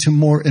question to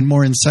more and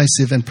more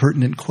incisive and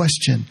pertinent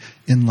question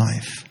in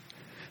life.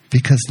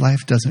 Because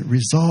life doesn't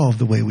resolve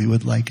the way we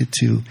would like it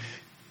to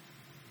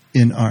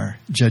in our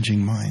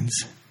judging minds,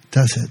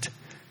 does it?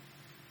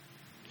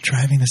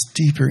 Driving us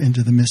deeper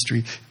into the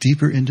mystery,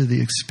 deeper into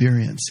the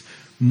experience,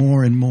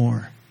 more and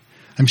more.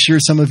 I'm sure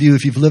some of you,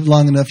 if you've lived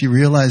long enough, you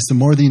realize the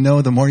more that you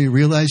know, the more you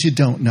realize you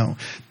don't know.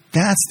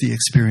 That's the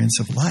experience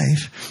of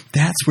life.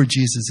 That's where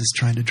Jesus is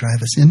trying to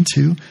drive us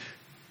into.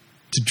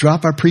 To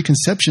drop our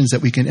preconceptions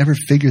that we can ever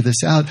figure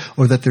this out,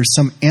 or that there's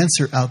some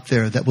answer out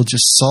there that will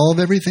just solve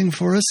everything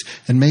for us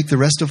and make the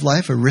rest of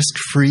life a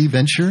risk-free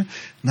venture.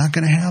 Not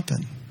going to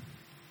happen.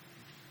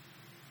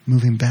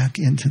 Moving back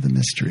into the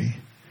mystery.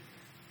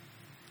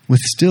 With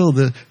still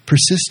the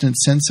persistent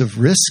sense of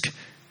risk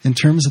in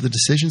terms of the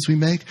decisions we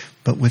make,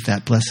 but with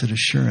that blessed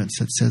assurance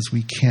that says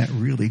we can't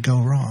really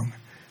go wrong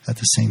at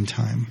the same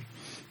time.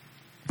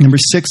 Number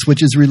 6,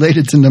 which is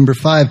related to number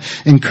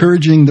 5,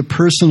 encouraging the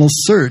personal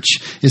search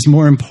is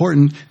more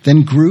important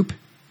than group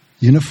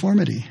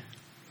uniformity.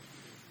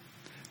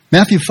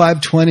 Matthew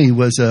 5:20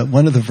 was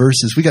one of the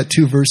verses. We got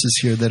 2 verses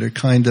here that are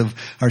kind of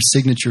our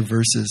signature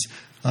verses.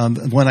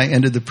 One I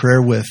ended the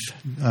prayer with,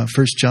 1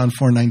 John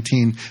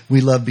 4:19.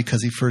 We love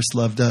because he first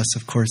loved us,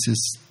 of course,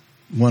 is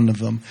one of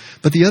them.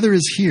 But the other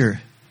is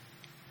here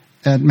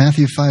at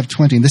Matthew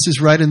 5:20. This is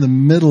right in the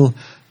middle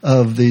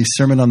of the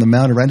Sermon on the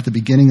Mount, or right at the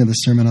beginning of the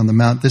Sermon on the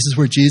Mount. This is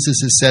where Jesus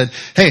has said,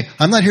 hey,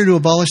 I'm not here to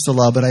abolish the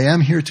law, but I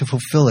am here to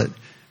fulfill it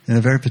in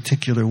a very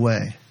particular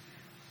way.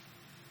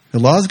 The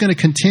law is going to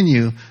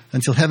continue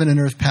until heaven and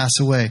earth pass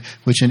away,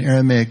 which in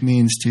Aramaic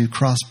means to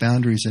cross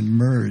boundaries and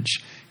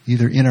merge,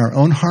 either in our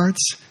own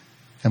hearts,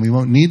 and we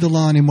won't need the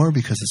law anymore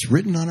because it's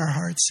written on our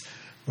hearts,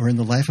 or in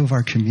the life of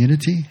our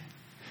community.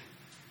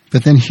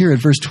 But then here at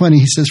verse 20,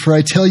 he says, for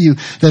I tell you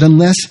that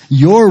unless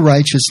your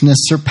righteousness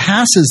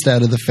surpasses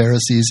that of the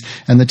Pharisees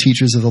and the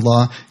teachers of the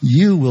law,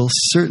 you will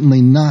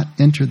certainly not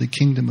enter the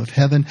kingdom of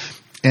heaven.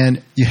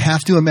 And you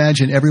have to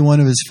imagine every one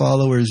of his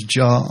followers'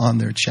 jaw on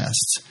their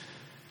chests.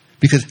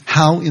 Because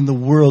how in the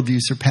world do you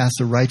surpass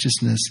the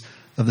righteousness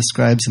of the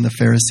scribes and the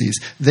Pharisees?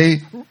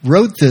 They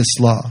wrote this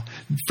law.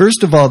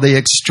 First of all, they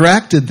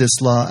extracted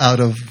this law out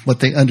of what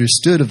they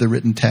understood of the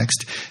written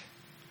text.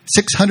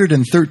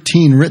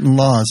 613 written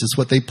laws is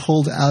what they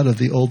pulled out of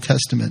the Old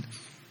Testament.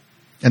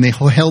 And they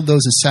held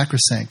those as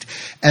sacrosanct.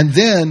 And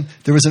then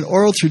there was an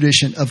oral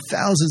tradition of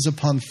thousands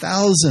upon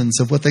thousands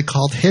of what they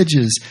called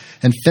hedges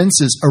and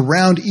fences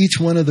around each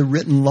one of the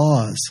written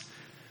laws,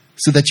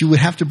 so that you would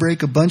have to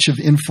break a bunch of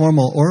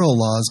informal oral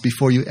laws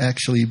before you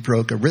actually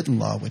broke a written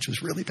law, which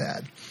was really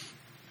bad.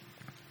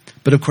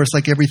 But of course,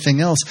 like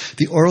everything else,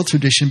 the oral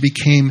tradition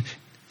became,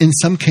 in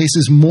some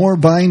cases, more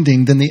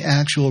binding than the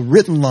actual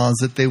written laws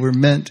that they were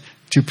meant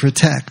to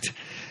protect.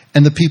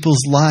 And the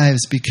people's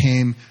lives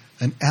became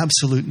an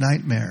absolute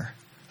nightmare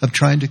of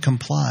trying to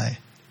comply,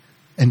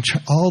 and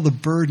all the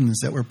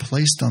burdens that were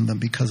placed on them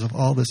because of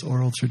all this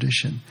oral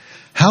tradition.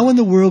 How in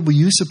the world were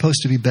you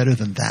supposed to be better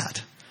than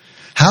that?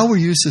 How were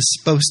you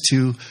supposed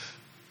to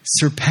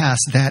surpass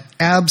that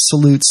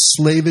absolute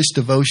slavish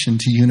devotion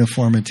to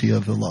uniformity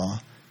of the law?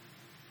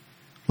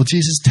 Well,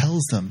 Jesus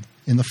tells them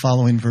in the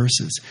following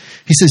verses.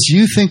 He says,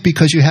 you think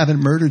because you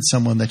haven't murdered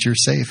someone that you're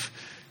safe,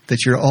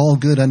 that you're all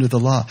good under the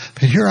law.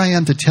 But here I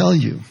am to tell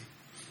you,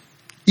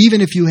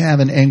 even if you have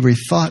an angry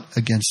thought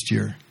against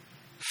your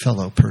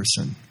fellow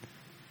person,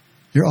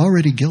 you're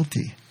already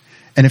guilty.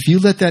 And if you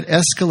let that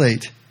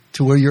escalate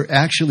to where you're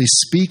actually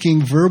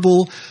speaking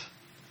verbal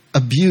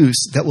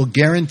abuse that will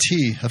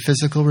guarantee a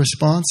physical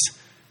response,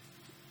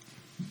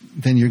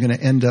 then you're going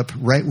to end up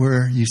right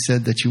where you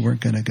said that you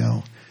weren't going to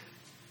go.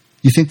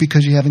 You think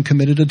because you haven't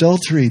committed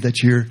adultery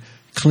that you're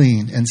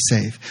clean and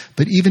safe.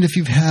 But even if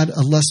you've had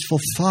a lustful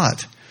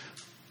thought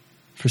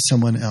for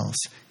someone else,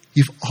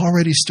 you've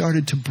already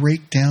started to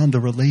break down the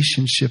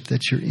relationship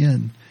that you're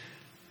in.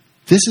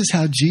 This is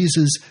how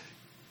Jesus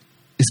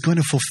is going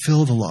to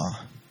fulfill the law.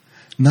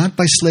 Not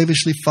by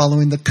slavishly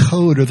following the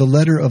code or the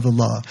letter of the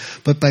law,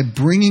 but by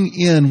bringing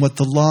in what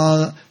the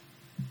law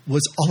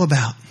was all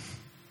about,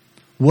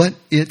 what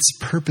its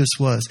purpose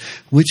was,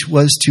 which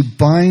was to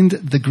bind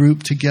the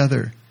group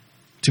together,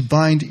 to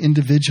bind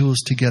individuals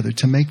together,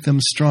 to make them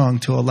strong,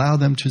 to allow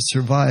them to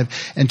survive,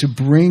 and to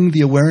bring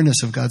the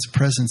awareness of God's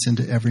presence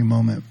into every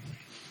moment.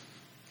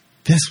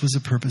 This was the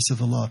purpose of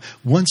the law.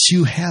 Once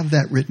you have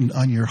that written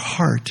on your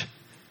heart,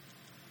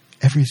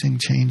 everything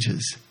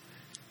changes.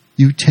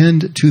 You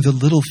tend to the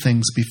little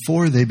things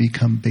before they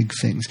become big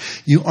things.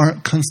 You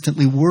aren't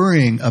constantly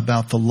worrying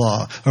about the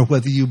law or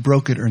whether you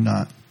broke it or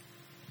not,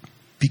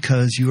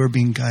 because you are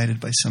being guided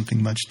by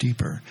something much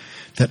deeper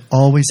that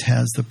always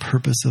has the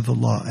purpose of the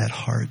law at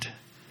heart.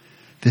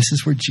 This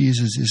is where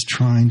Jesus is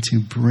trying to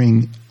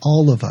bring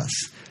all of us.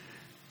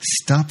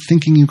 Stop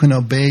thinking you can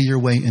obey your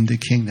way into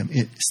kingdom.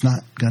 It's not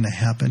going to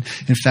happen.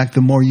 In fact,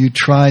 the more you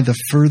try, the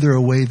further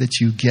away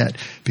that you get,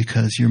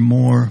 because you're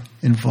more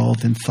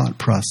involved in thought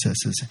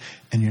processes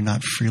and you're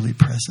not freely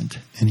present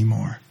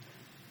anymore.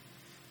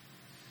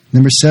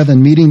 Number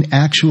 7, meeting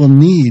actual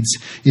needs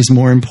is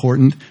more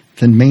important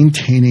than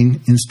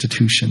maintaining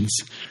institutions.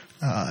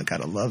 I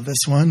gotta love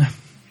this one.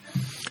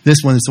 This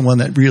one is the one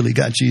that really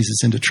got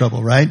Jesus into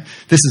trouble, right?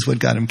 This is what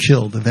got him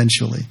killed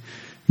eventually.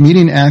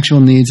 Meeting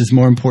actual needs is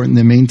more important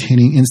than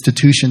maintaining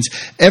institutions.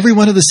 Every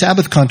one of the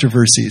Sabbath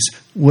controversies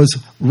was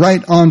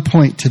right on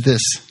point to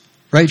this,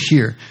 right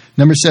here.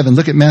 Number 7,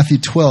 look at Matthew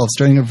 12,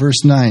 starting at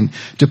verse 9.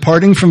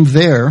 Departing from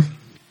there,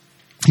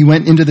 he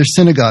went into their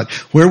synagogue.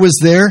 Where was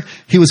there?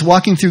 He was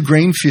walking through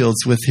grain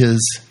fields with his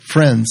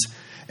friends,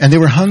 and they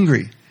were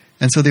hungry.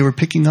 And so they were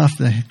picking off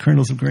the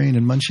kernels of grain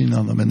and munching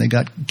on them, and they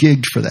got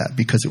gigged for that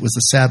because it was the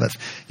Sabbath.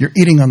 You're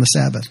eating on the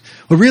Sabbath.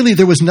 Well, really,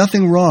 there was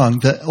nothing wrong.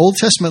 The Old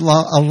Testament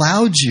law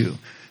allowed you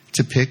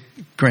to pick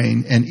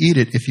grain and eat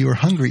it if you were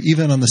hungry,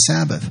 even on the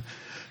Sabbath.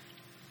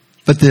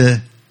 But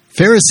the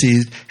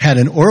Pharisees had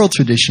an oral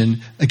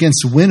tradition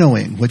against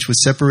winnowing, which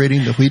was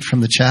separating the wheat from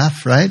the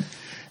chaff, right?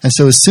 And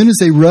so as soon as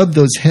they rubbed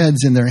those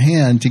heads in their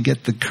hand to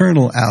get the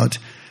kernel out,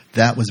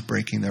 that was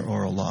breaking their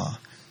oral law.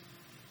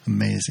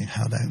 Amazing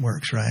how that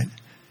works, right?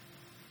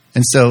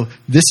 And so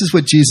this is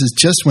what Jesus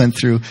just went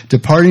through.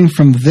 Departing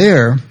from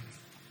there,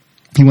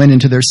 he went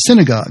into their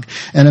synagogue.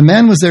 And a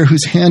man was there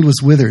whose hand was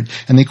withered.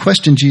 And they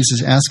questioned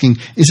Jesus, asking,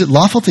 is it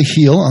lawful to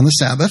heal on the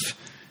Sabbath?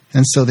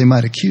 And so they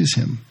might accuse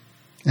him.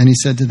 And he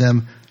said to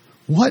them,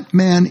 what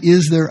man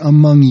is there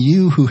among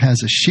you who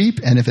has a sheep,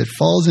 and if it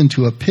falls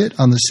into a pit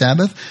on the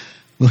Sabbath,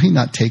 will he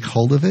not take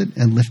hold of it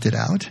and lift it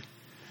out?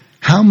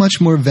 How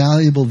much more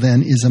valuable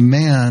then is a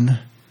man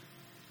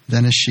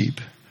than a sheep?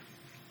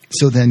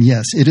 So then,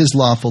 yes, it is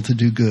lawful to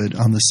do good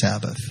on the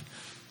Sabbath.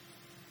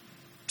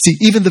 See,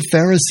 even the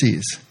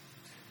Pharisees,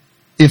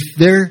 if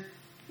their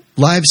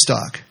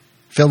livestock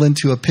fell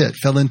into a pit,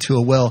 fell into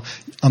a well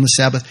on the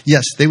Sabbath,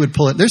 yes, they would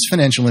pull it. There's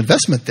financial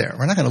investment there.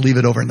 We're not going to leave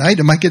it overnight.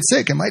 It might get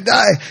sick. It might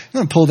die. We're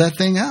going to pull that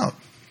thing out.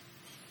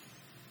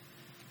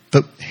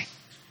 But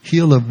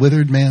heal a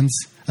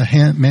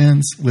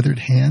man's withered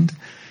hand.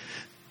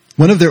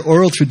 One of their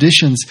oral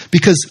traditions,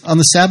 because on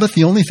the Sabbath,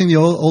 the only thing the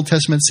Old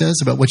Testament says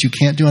about what you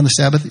can't do on the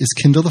Sabbath is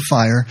kindle the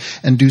fire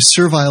and do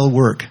servile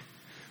work.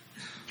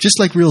 Just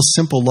like real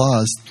simple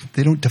laws,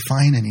 they don't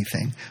define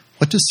anything.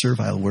 What does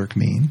servile work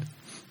mean?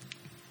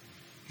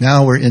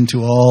 Now we're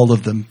into all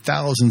of the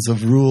thousands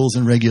of rules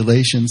and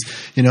regulations,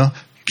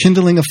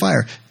 kindling a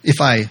fire. If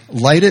I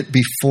light it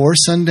before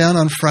sundown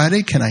on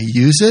Friday, can I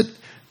use it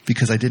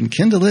because I didn't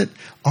kindle it?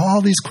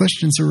 All these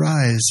questions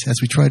arise as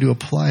we try to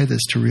apply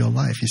this to real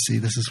life. You see,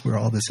 this is where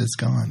all this has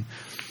gone.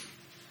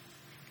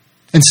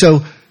 And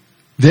so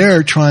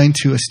they're trying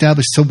to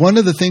establish. So one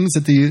of the things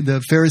that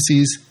the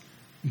Pharisees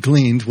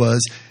gleaned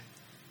was,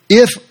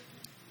 if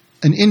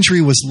an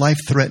injury was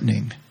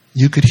life-threatening,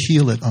 you could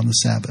heal it on the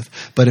Sabbath.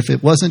 But if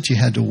it wasn't, you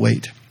had to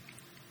wait.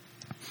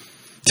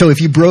 So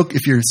if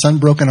your son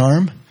broke an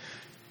arm,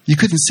 you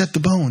couldn't set the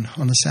bone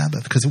on the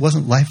Sabbath because it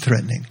wasn't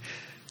life-threatening.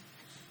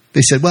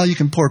 They said, well, you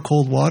can pour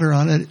cold water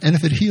on it, and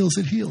if it heals,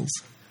 it heals.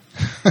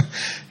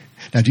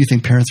 Now, do you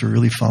think parents were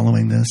really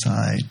following this?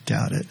 I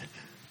doubt it.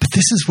 But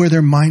this is where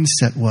their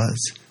mindset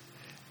was.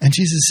 And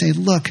Jesus is saying,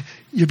 look,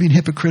 you're being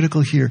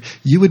hypocritical here.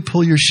 You would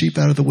pull your sheep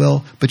out of the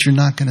well, but you're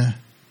not going to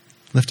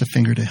lift a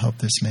finger to help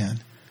this man.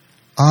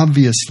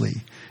 Obviously,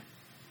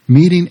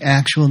 meeting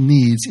actual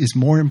needs is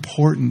more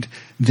important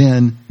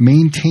than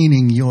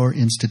maintaining your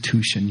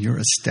institution, your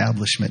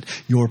establishment,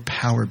 your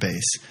power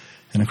base.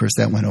 And of course,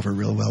 that went over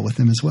real well with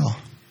him as well.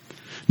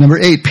 Number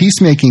 8,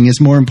 peacemaking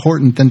is more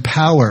important than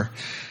power.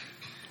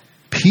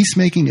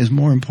 Peacemaking is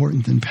more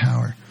important than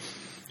power.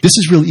 This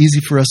is real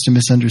easy for us to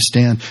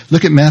misunderstand.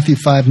 Look at Matthew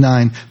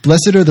 5:9.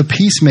 Blessed are the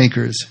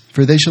peacemakers,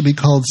 for they shall be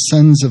called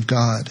sons of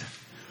God.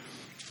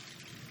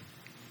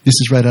 This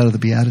is right out of the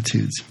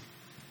Beatitudes.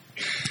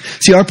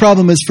 See, our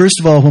problem is,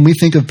 first of all, when we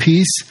think of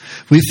peace,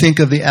 we think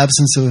of the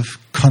absence of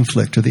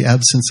conflict or the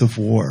absence of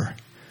war.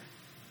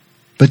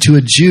 But to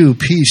a Jew,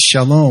 peace,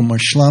 shalom, or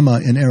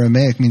shlama in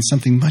Aramaic means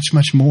something much,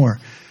 much more.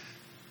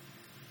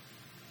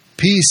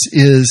 Peace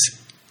is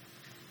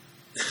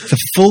the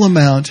full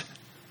amount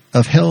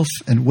of health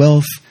and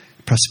wealth,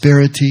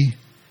 prosperity,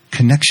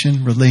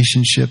 connection,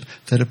 relationship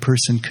that a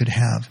person could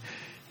have.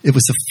 It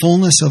was the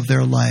fullness of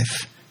their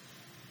life.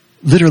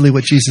 Literally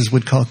what Jesus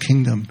would call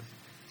kingdom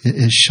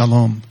is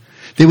shalom.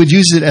 They would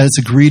use it as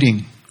a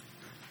greeting.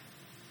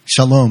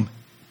 Shalom,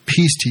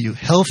 peace to you,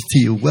 health to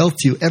you, wealth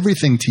to you,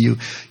 everything to you.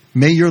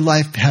 May your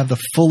life have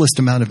the fullest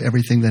amount of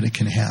everything that it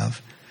can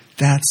have.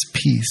 That's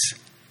peace.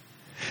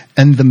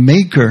 And the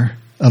maker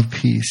of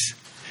peace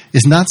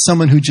is not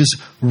someone who just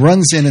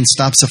runs in and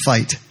stops a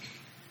fight.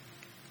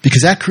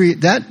 Because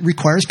that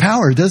requires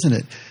power, doesn't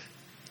it?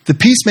 The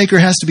peacemaker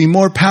has to be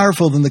more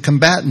powerful than the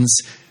combatants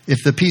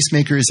if the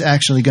peacemaker is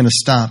actually going to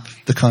stop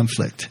the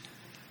conflict.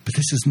 But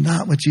this is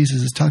not what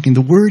Jesus is talking.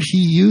 The word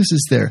he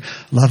uses there,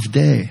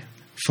 lavdei,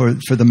 for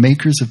the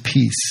makers of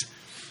peace,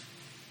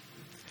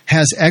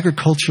 has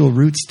agricultural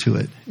roots to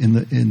it in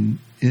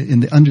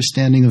the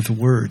understanding of the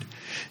word.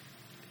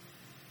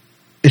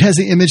 It has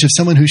the image of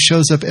someone who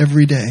shows up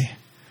every day,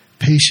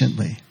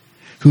 patiently,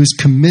 who is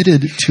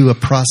committed to a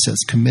process,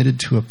 committed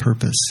to a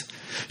purpose,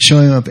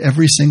 showing up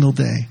every single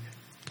day,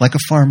 like a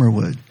farmer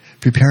would,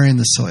 preparing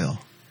the soil,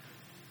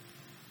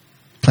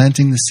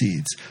 planting the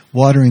seeds,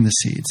 watering the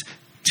seeds,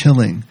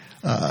 tilling,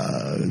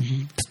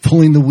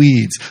 pulling the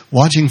weeds,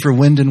 watching for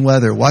wind and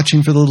weather,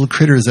 watching for the little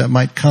critters that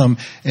might come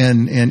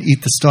and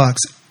eat the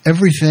stalks.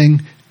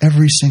 Everything,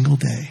 every single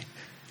day.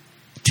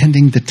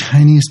 Tending the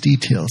tiniest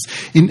details.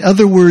 In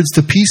other words,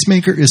 the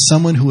peacemaker is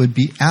someone who would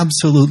be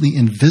absolutely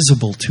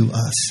invisible to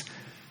us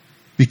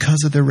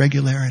because of their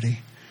regularity.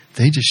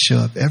 They just show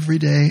up every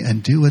day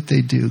and do what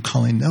they do,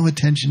 calling no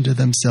attention to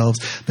themselves,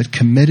 but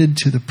committed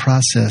to the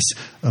process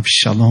of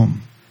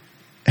shalom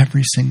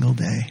every single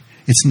day.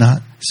 It's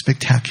not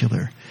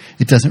spectacular.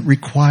 It doesn't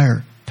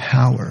require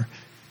power.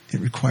 It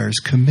requires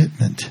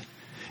commitment.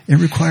 It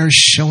requires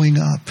showing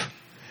up.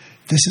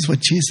 This is what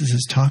Jesus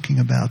is talking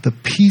about. The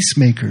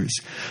peacemakers.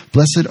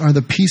 Blessed are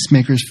the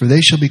peacemakers, for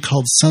they shall be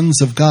called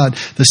sons of God.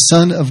 The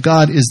Son of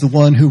God is the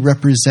one who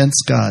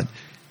represents God.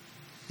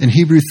 In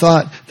Hebrew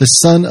thought, the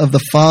Son of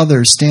the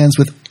Father stands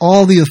with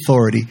all the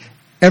authority.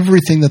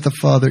 Everything that the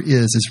Father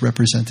is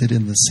represented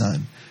in the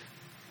Son.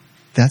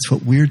 That's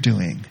what we're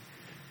doing.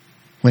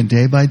 When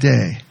day by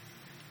day,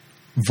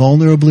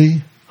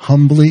 vulnerably,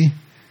 humbly,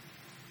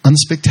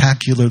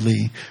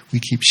 unspectacularly, we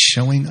keep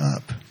showing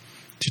up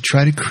to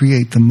try to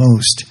create the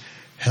most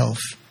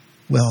health,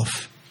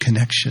 wealth,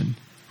 connection,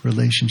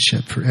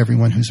 relationship for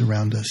everyone who's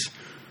around us.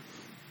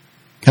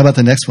 How about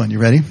the next one? You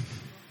ready?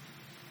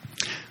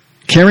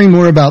 Caring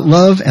more about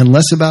love and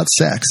less about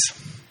sex.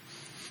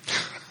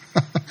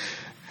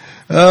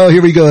 Oh,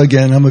 here we go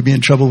again. I'm going to be in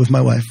trouble with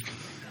my wife.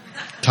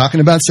 Talking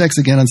about sex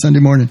again on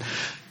Sunday morning.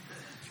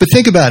 But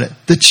think about it.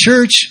 The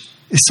church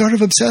is sort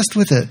of obsessed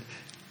with it.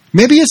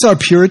 Maybe it's our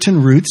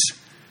Puritan roots.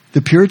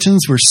 The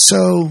Puritans were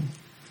so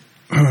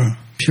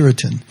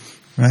Puritan,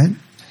 right?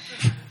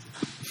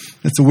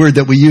 That's a word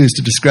that we use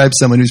to describe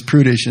someone who's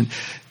prudish. And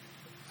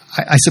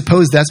I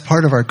suppose that's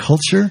part of our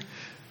culture.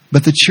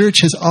 But the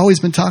church has always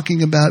been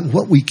talking about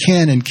what we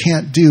can and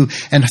can't do,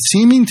 and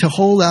seeming to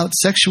hold out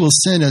sexual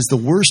sin as the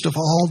worst of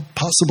all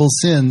possible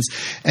sins,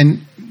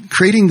 and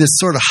creating this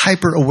sort of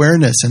hyper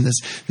awareness and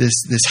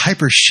this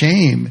hyper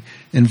shame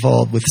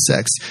involved with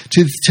sex,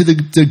 to the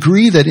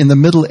degree that in the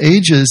Middle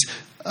Ages,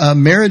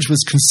 marriage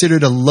was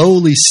considered a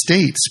lowly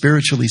state,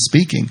 spiritually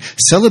speaking.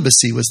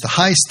 Celibacy was the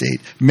high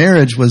state.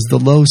 Marriage was the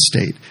low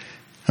state.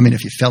 I mean,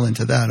 if you fell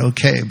into that,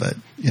 okay, but,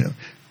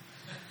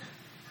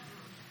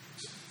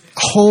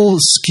 whole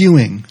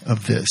skewing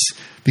of this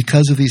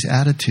because of these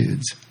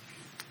attitudes.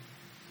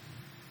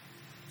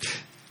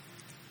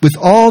 With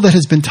all that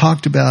has been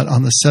talked about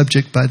on the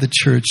subject by the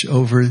church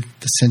over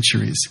the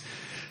centuries,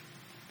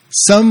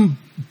 some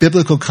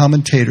biblical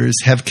commentators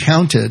have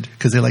counted,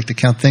 because they like to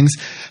count things,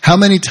 how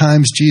many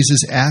times Jesus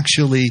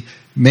actually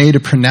made a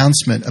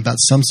pronouncement about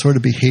some sort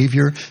of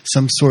behavior,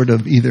 some sort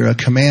of either a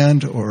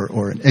command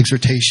or an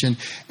exhortation.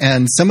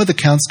 And some of the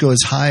counts go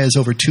as high as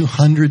over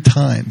 200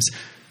 times.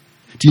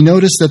 Do you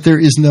notice that there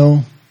is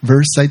no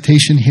verse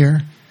citation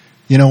here?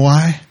 You know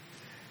why?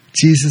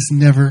 Jesus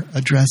never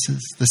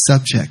addresses the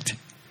subject.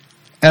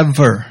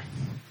 Ever.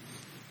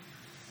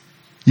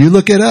 You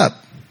look it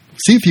up.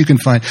 See if you can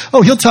find.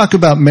 He'll talk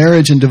about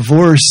marriage and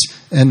divorce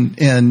and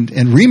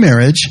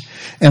remarriage.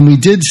 And we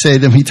did say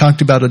that he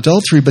talked about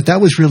adultery, but that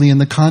was really in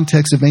the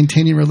context of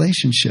maintaining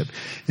relationship.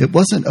 It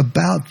wasn't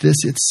about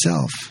this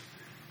itself.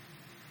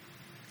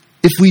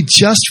 If we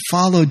just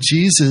follow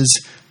Jesus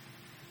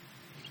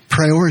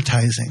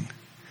prioritizing,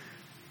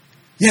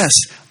 yes,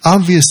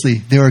 obviously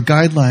there are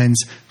guidelines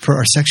for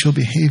our sexual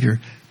behavior.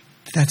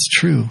 That's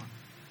true.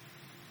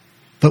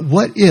 But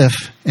what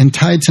if, and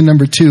tied to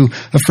number 2,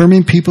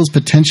 affirming people's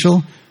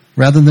potential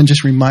rather than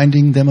just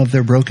reminding them of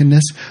their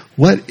brokenness,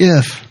 what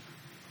if,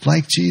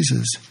 like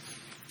Jesus,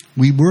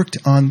 we worked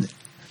on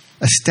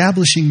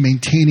establishing,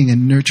 maintaining,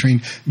 and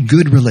nurturing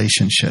good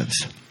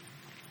relationships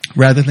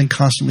rather than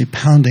constantly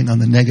pounding on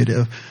the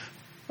negative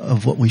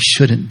of what we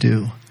shouldn't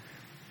do?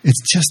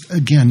 It's just,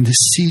 again, this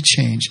sea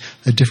change,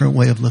 a different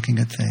way of looking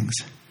at things.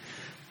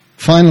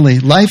 Finally,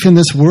 life in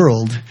this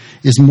world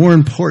is more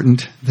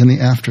important than the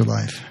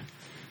afterlife.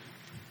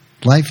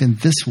 Life in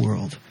this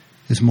world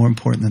is more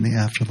important than the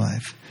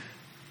afterlife.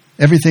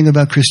 Everything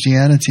about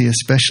Christianity,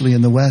 especially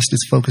in the West,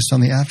 is focused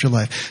on the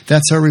afterlife.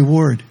 That's our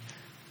reward.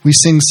 We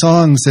sing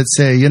songs that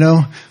say,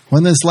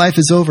 when this life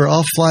is over,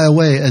 I'll fly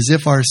away, as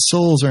if our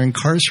souls are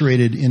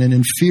incarcerated in an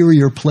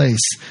inferior place,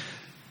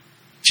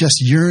 just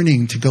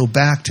yearning to go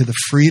back to the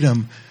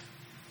freedom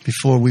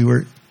before we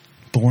were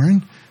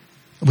born.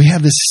 We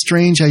have this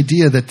strange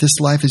idea that this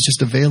life is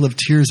just a veil of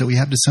tears that we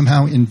have to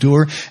somehow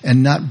endure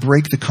and not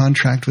break the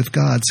contract with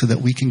God so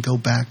that we can go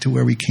back to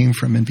where we came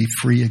from and be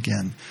free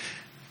again.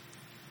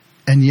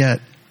 And yet,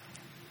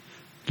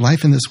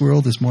 life in this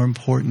world is more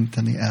important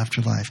than the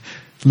afterlife.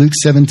 Luke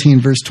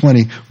 17, verse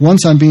 20.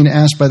 Once on being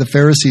asked by the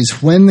Pharisees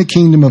when the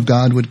kingdom of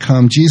God would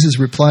come, Jesus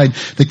replied,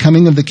 "The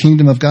coming of the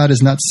kingdom of God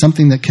is not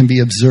something that can be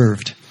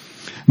observed.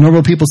 Nor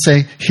will people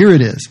say, 'Here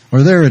it is,'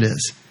 or 'There it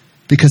is,'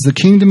 because the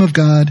kingdom of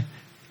God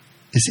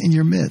is in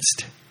your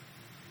midst.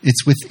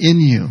 It's within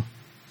you.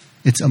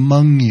 It's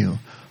among you."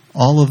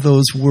 All of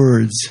those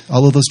words,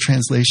 all of those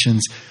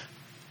translations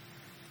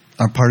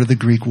are part of the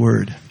Greek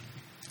word,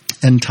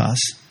 entos.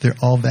 They're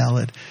all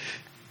valid.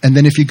 And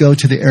then if you go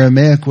to the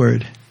Aramaic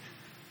word,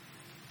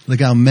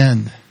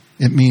 legaumen,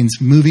 it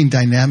means moving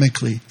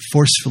dynamically,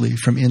 forcefully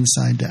from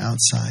inside to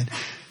outside.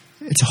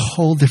 It's a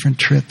whole different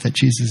trip that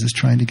Jesus is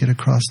trying to get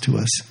across to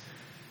us.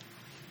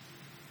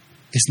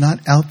 It's not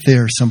out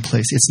there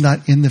someplace. It's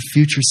not in the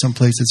future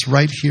someplace. It's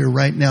right here,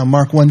 right now.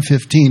 Mark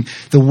 1:15.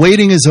 The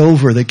waiting is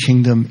over. The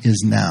kingdom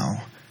is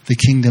now. The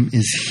kingdom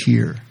is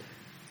here.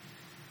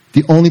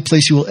 The only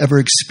place you will ever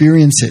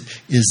experience it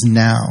is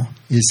now,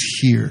 is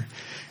here.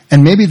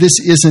 And maybe this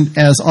isn't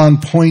as on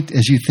point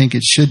as you think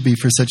it should be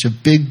for such a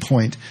big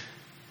point.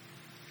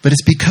 But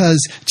it's because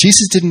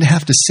Jesus didn't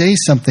have to say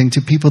something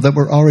to people that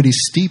were already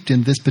steeped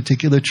in this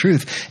particular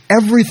truth.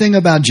 Everything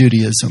about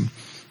Judaism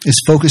is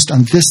focused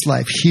on this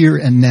life, here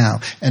and now,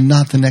 and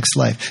not the next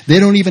life. They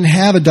don't even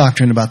have a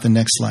doctrine about the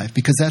next life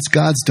because that's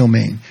God's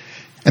domain.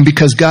 And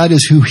because God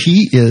is who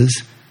He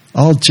is,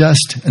 all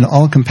just and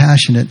all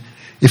compassionate,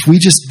 if we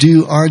just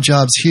do our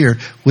jobs here,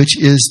 which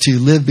is to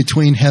live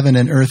between heaven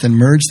and earth and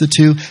merge the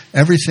two,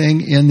 everything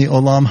in the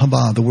olam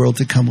haba, the world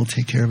to come, will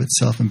take care of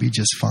itself and be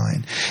just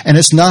fine. And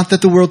it's not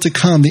that the world to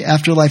come, the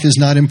afterlife, is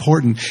not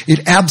important.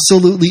 It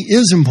absolutely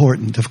is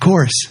important, of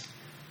course.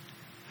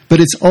 But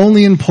it's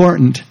only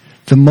important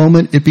the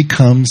moment it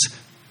becomes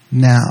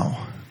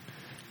now.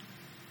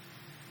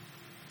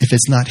 If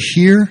it's not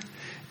here,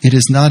 it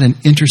is not an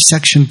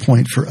intersection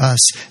point for us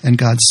and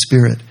God's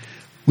Spirit.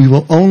 We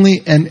will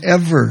only and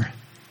ever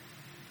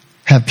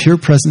have pure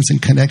presence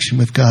and connection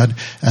with God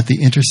at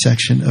the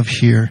intersection of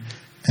here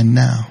and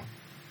now.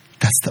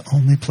 That's the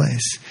only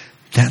place.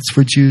 That's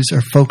where Jews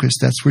are focused.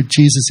 That's where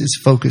Jesus is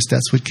focused.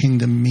 That's what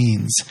kingdom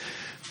means.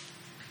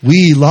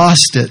 We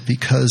lost it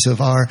because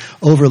of our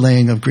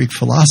overlaying of Greek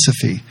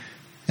philosophy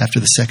after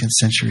the 2nd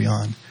century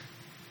on.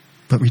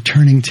 But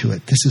returning to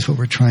it, this is what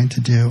we're trying to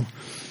do.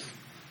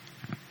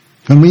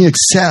 When we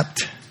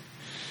accept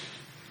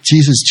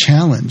Jesus'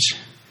 challenge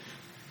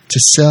to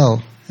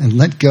sell and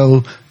let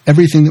go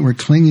everything that we're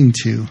clinging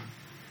to,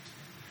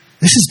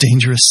 this is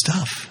dangerous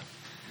stuff.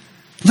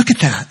 Look at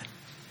that.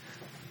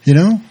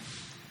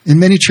 In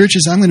many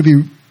churches, I'm going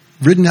to be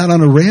ridden out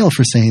on a rail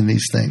for saying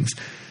these things.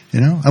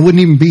 I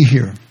wouldn't even be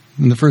here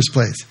in the first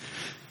place.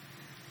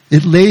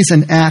 It lays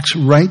an axe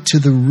right to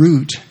the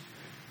root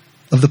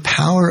of the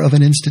power of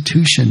an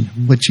institution,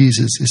 what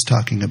Jesus is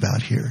talking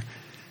about here,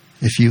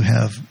 if you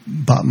have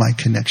bought my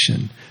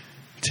connection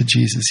to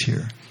Jesus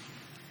here.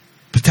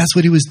 But that's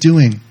what he was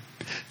doing.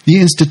 The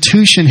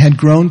institution had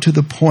grown to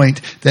the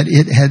point that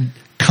it had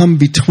come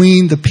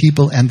between the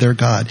people and their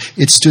God.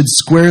 It stood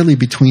squarely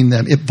between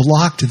them. It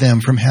blocked them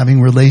from having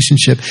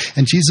relationship.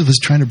 And Jesus was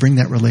trying to bring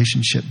that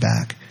relationship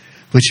back,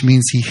 which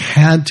means he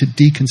had to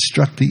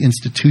deconstruct the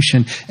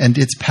institution and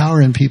its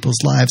power in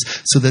people's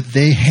lives so that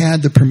they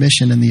had the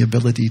permission and the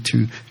ability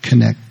to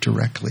connect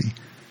directly.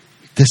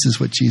 This is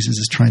what Jesus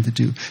is trying to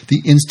do.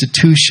 The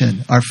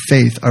institution, our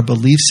faith, our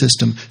belief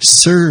system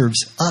serves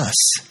us,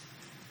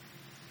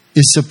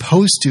 is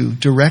supposed to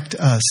direct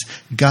us,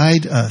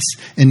 guide us,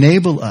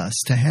 enable us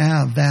to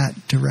have that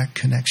direct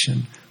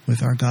connection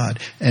with our God.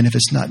 And if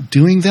it's not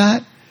doing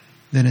that,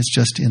 then it's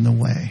just in the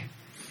way.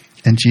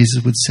 And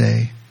Jesus would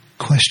say,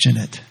 question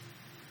it.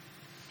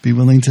 Be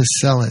willing to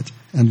sell it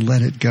and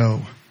let it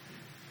go.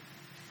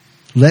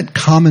 Let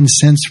common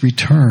sense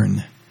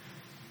return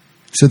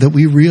so that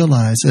we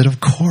realize that, of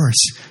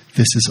course,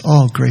 this is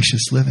all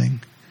gracious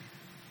living.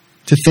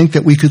 To think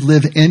that we could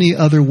live any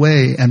other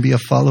way and be a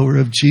follower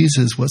of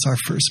Jesus was our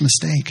first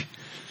mistake.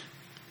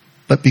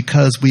 But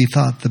because we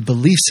thought the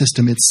belief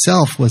system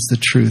itself was the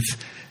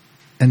truth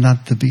and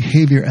not the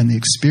behavior and the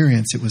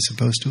experience it was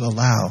supposed to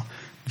allow,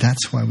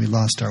 that's why we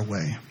lost our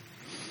way.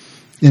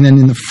 And then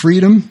in the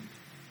freedom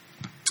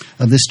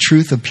of this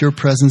truth of pure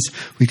presence,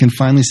 we can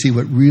finally see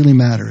what really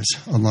matters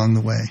along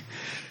the way.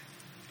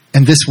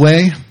 And this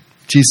way,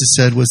 Jesus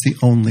said, was the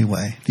only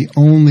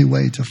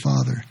way to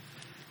Father.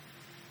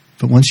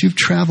 But once you've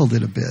traveled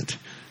it a bit,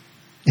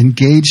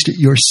 engaged it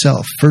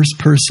yourself, first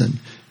person,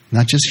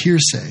 not just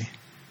hearsay.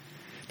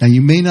 Now,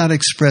 you may not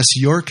express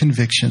your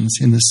convictions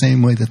in the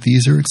same way that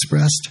these are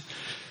expressed,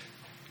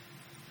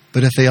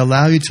 but if they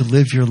allow you to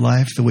live your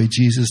life the way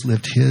Jesus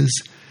lived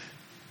his,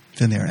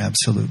 then they're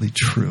absolutely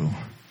true.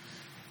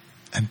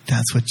 And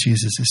that's what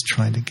Jesus is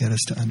trying to get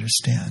us to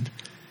understand.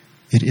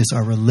 It is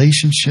our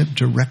relationship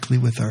directly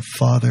with our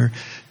Father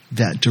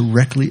that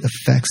directly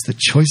affects the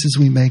choices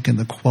we make and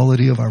the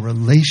quality of our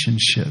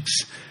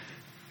relationships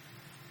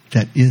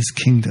that is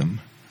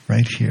kingdom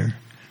right here,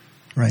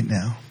 right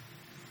now.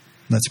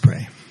 Let's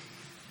pray.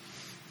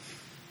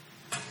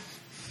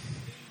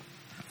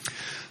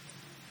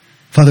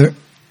 Father,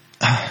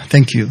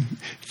 thank you.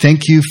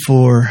 Thank you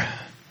for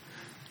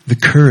the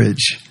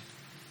courage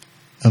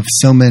of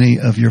so many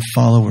of your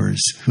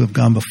followers who have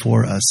gone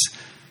before us,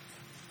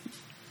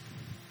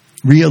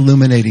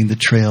 re-illuminating the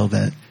trail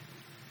that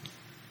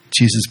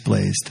Jesus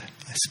blazed,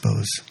 I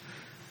suppose.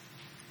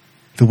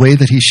 The way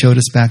that he showed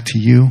us back to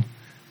you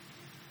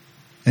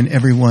and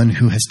everyone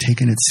who has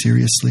taken it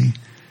seriously.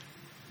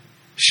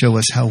 Show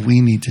us how we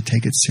need to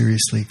take it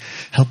seriously.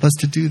 Help us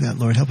to do that,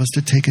 Lord. Help us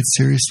to take it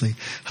seriously.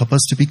 Help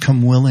us to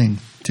become willing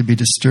to be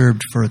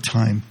disturbed for a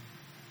time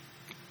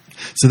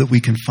so that we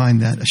can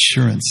find that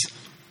assurance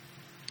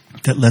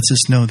that lets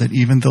us know that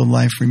even though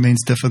life remains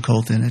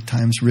difficult and at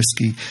times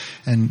risky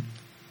and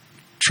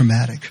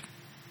traumatic,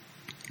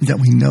 that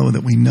we know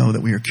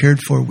that we are cared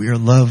for, we are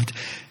loved,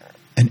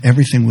 and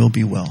everything will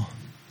be well.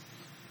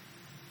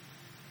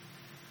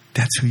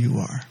 That's who you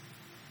are.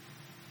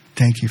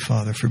 Thank you,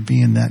 Father, for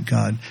being that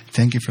God.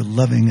 Thank you for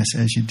loving us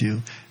as you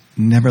do.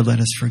 Never let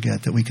us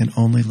forget that we can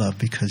only love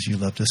because you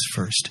loved us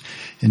first.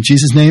 In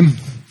Jesus' name,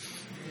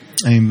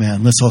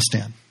 amen. Let's all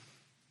stand.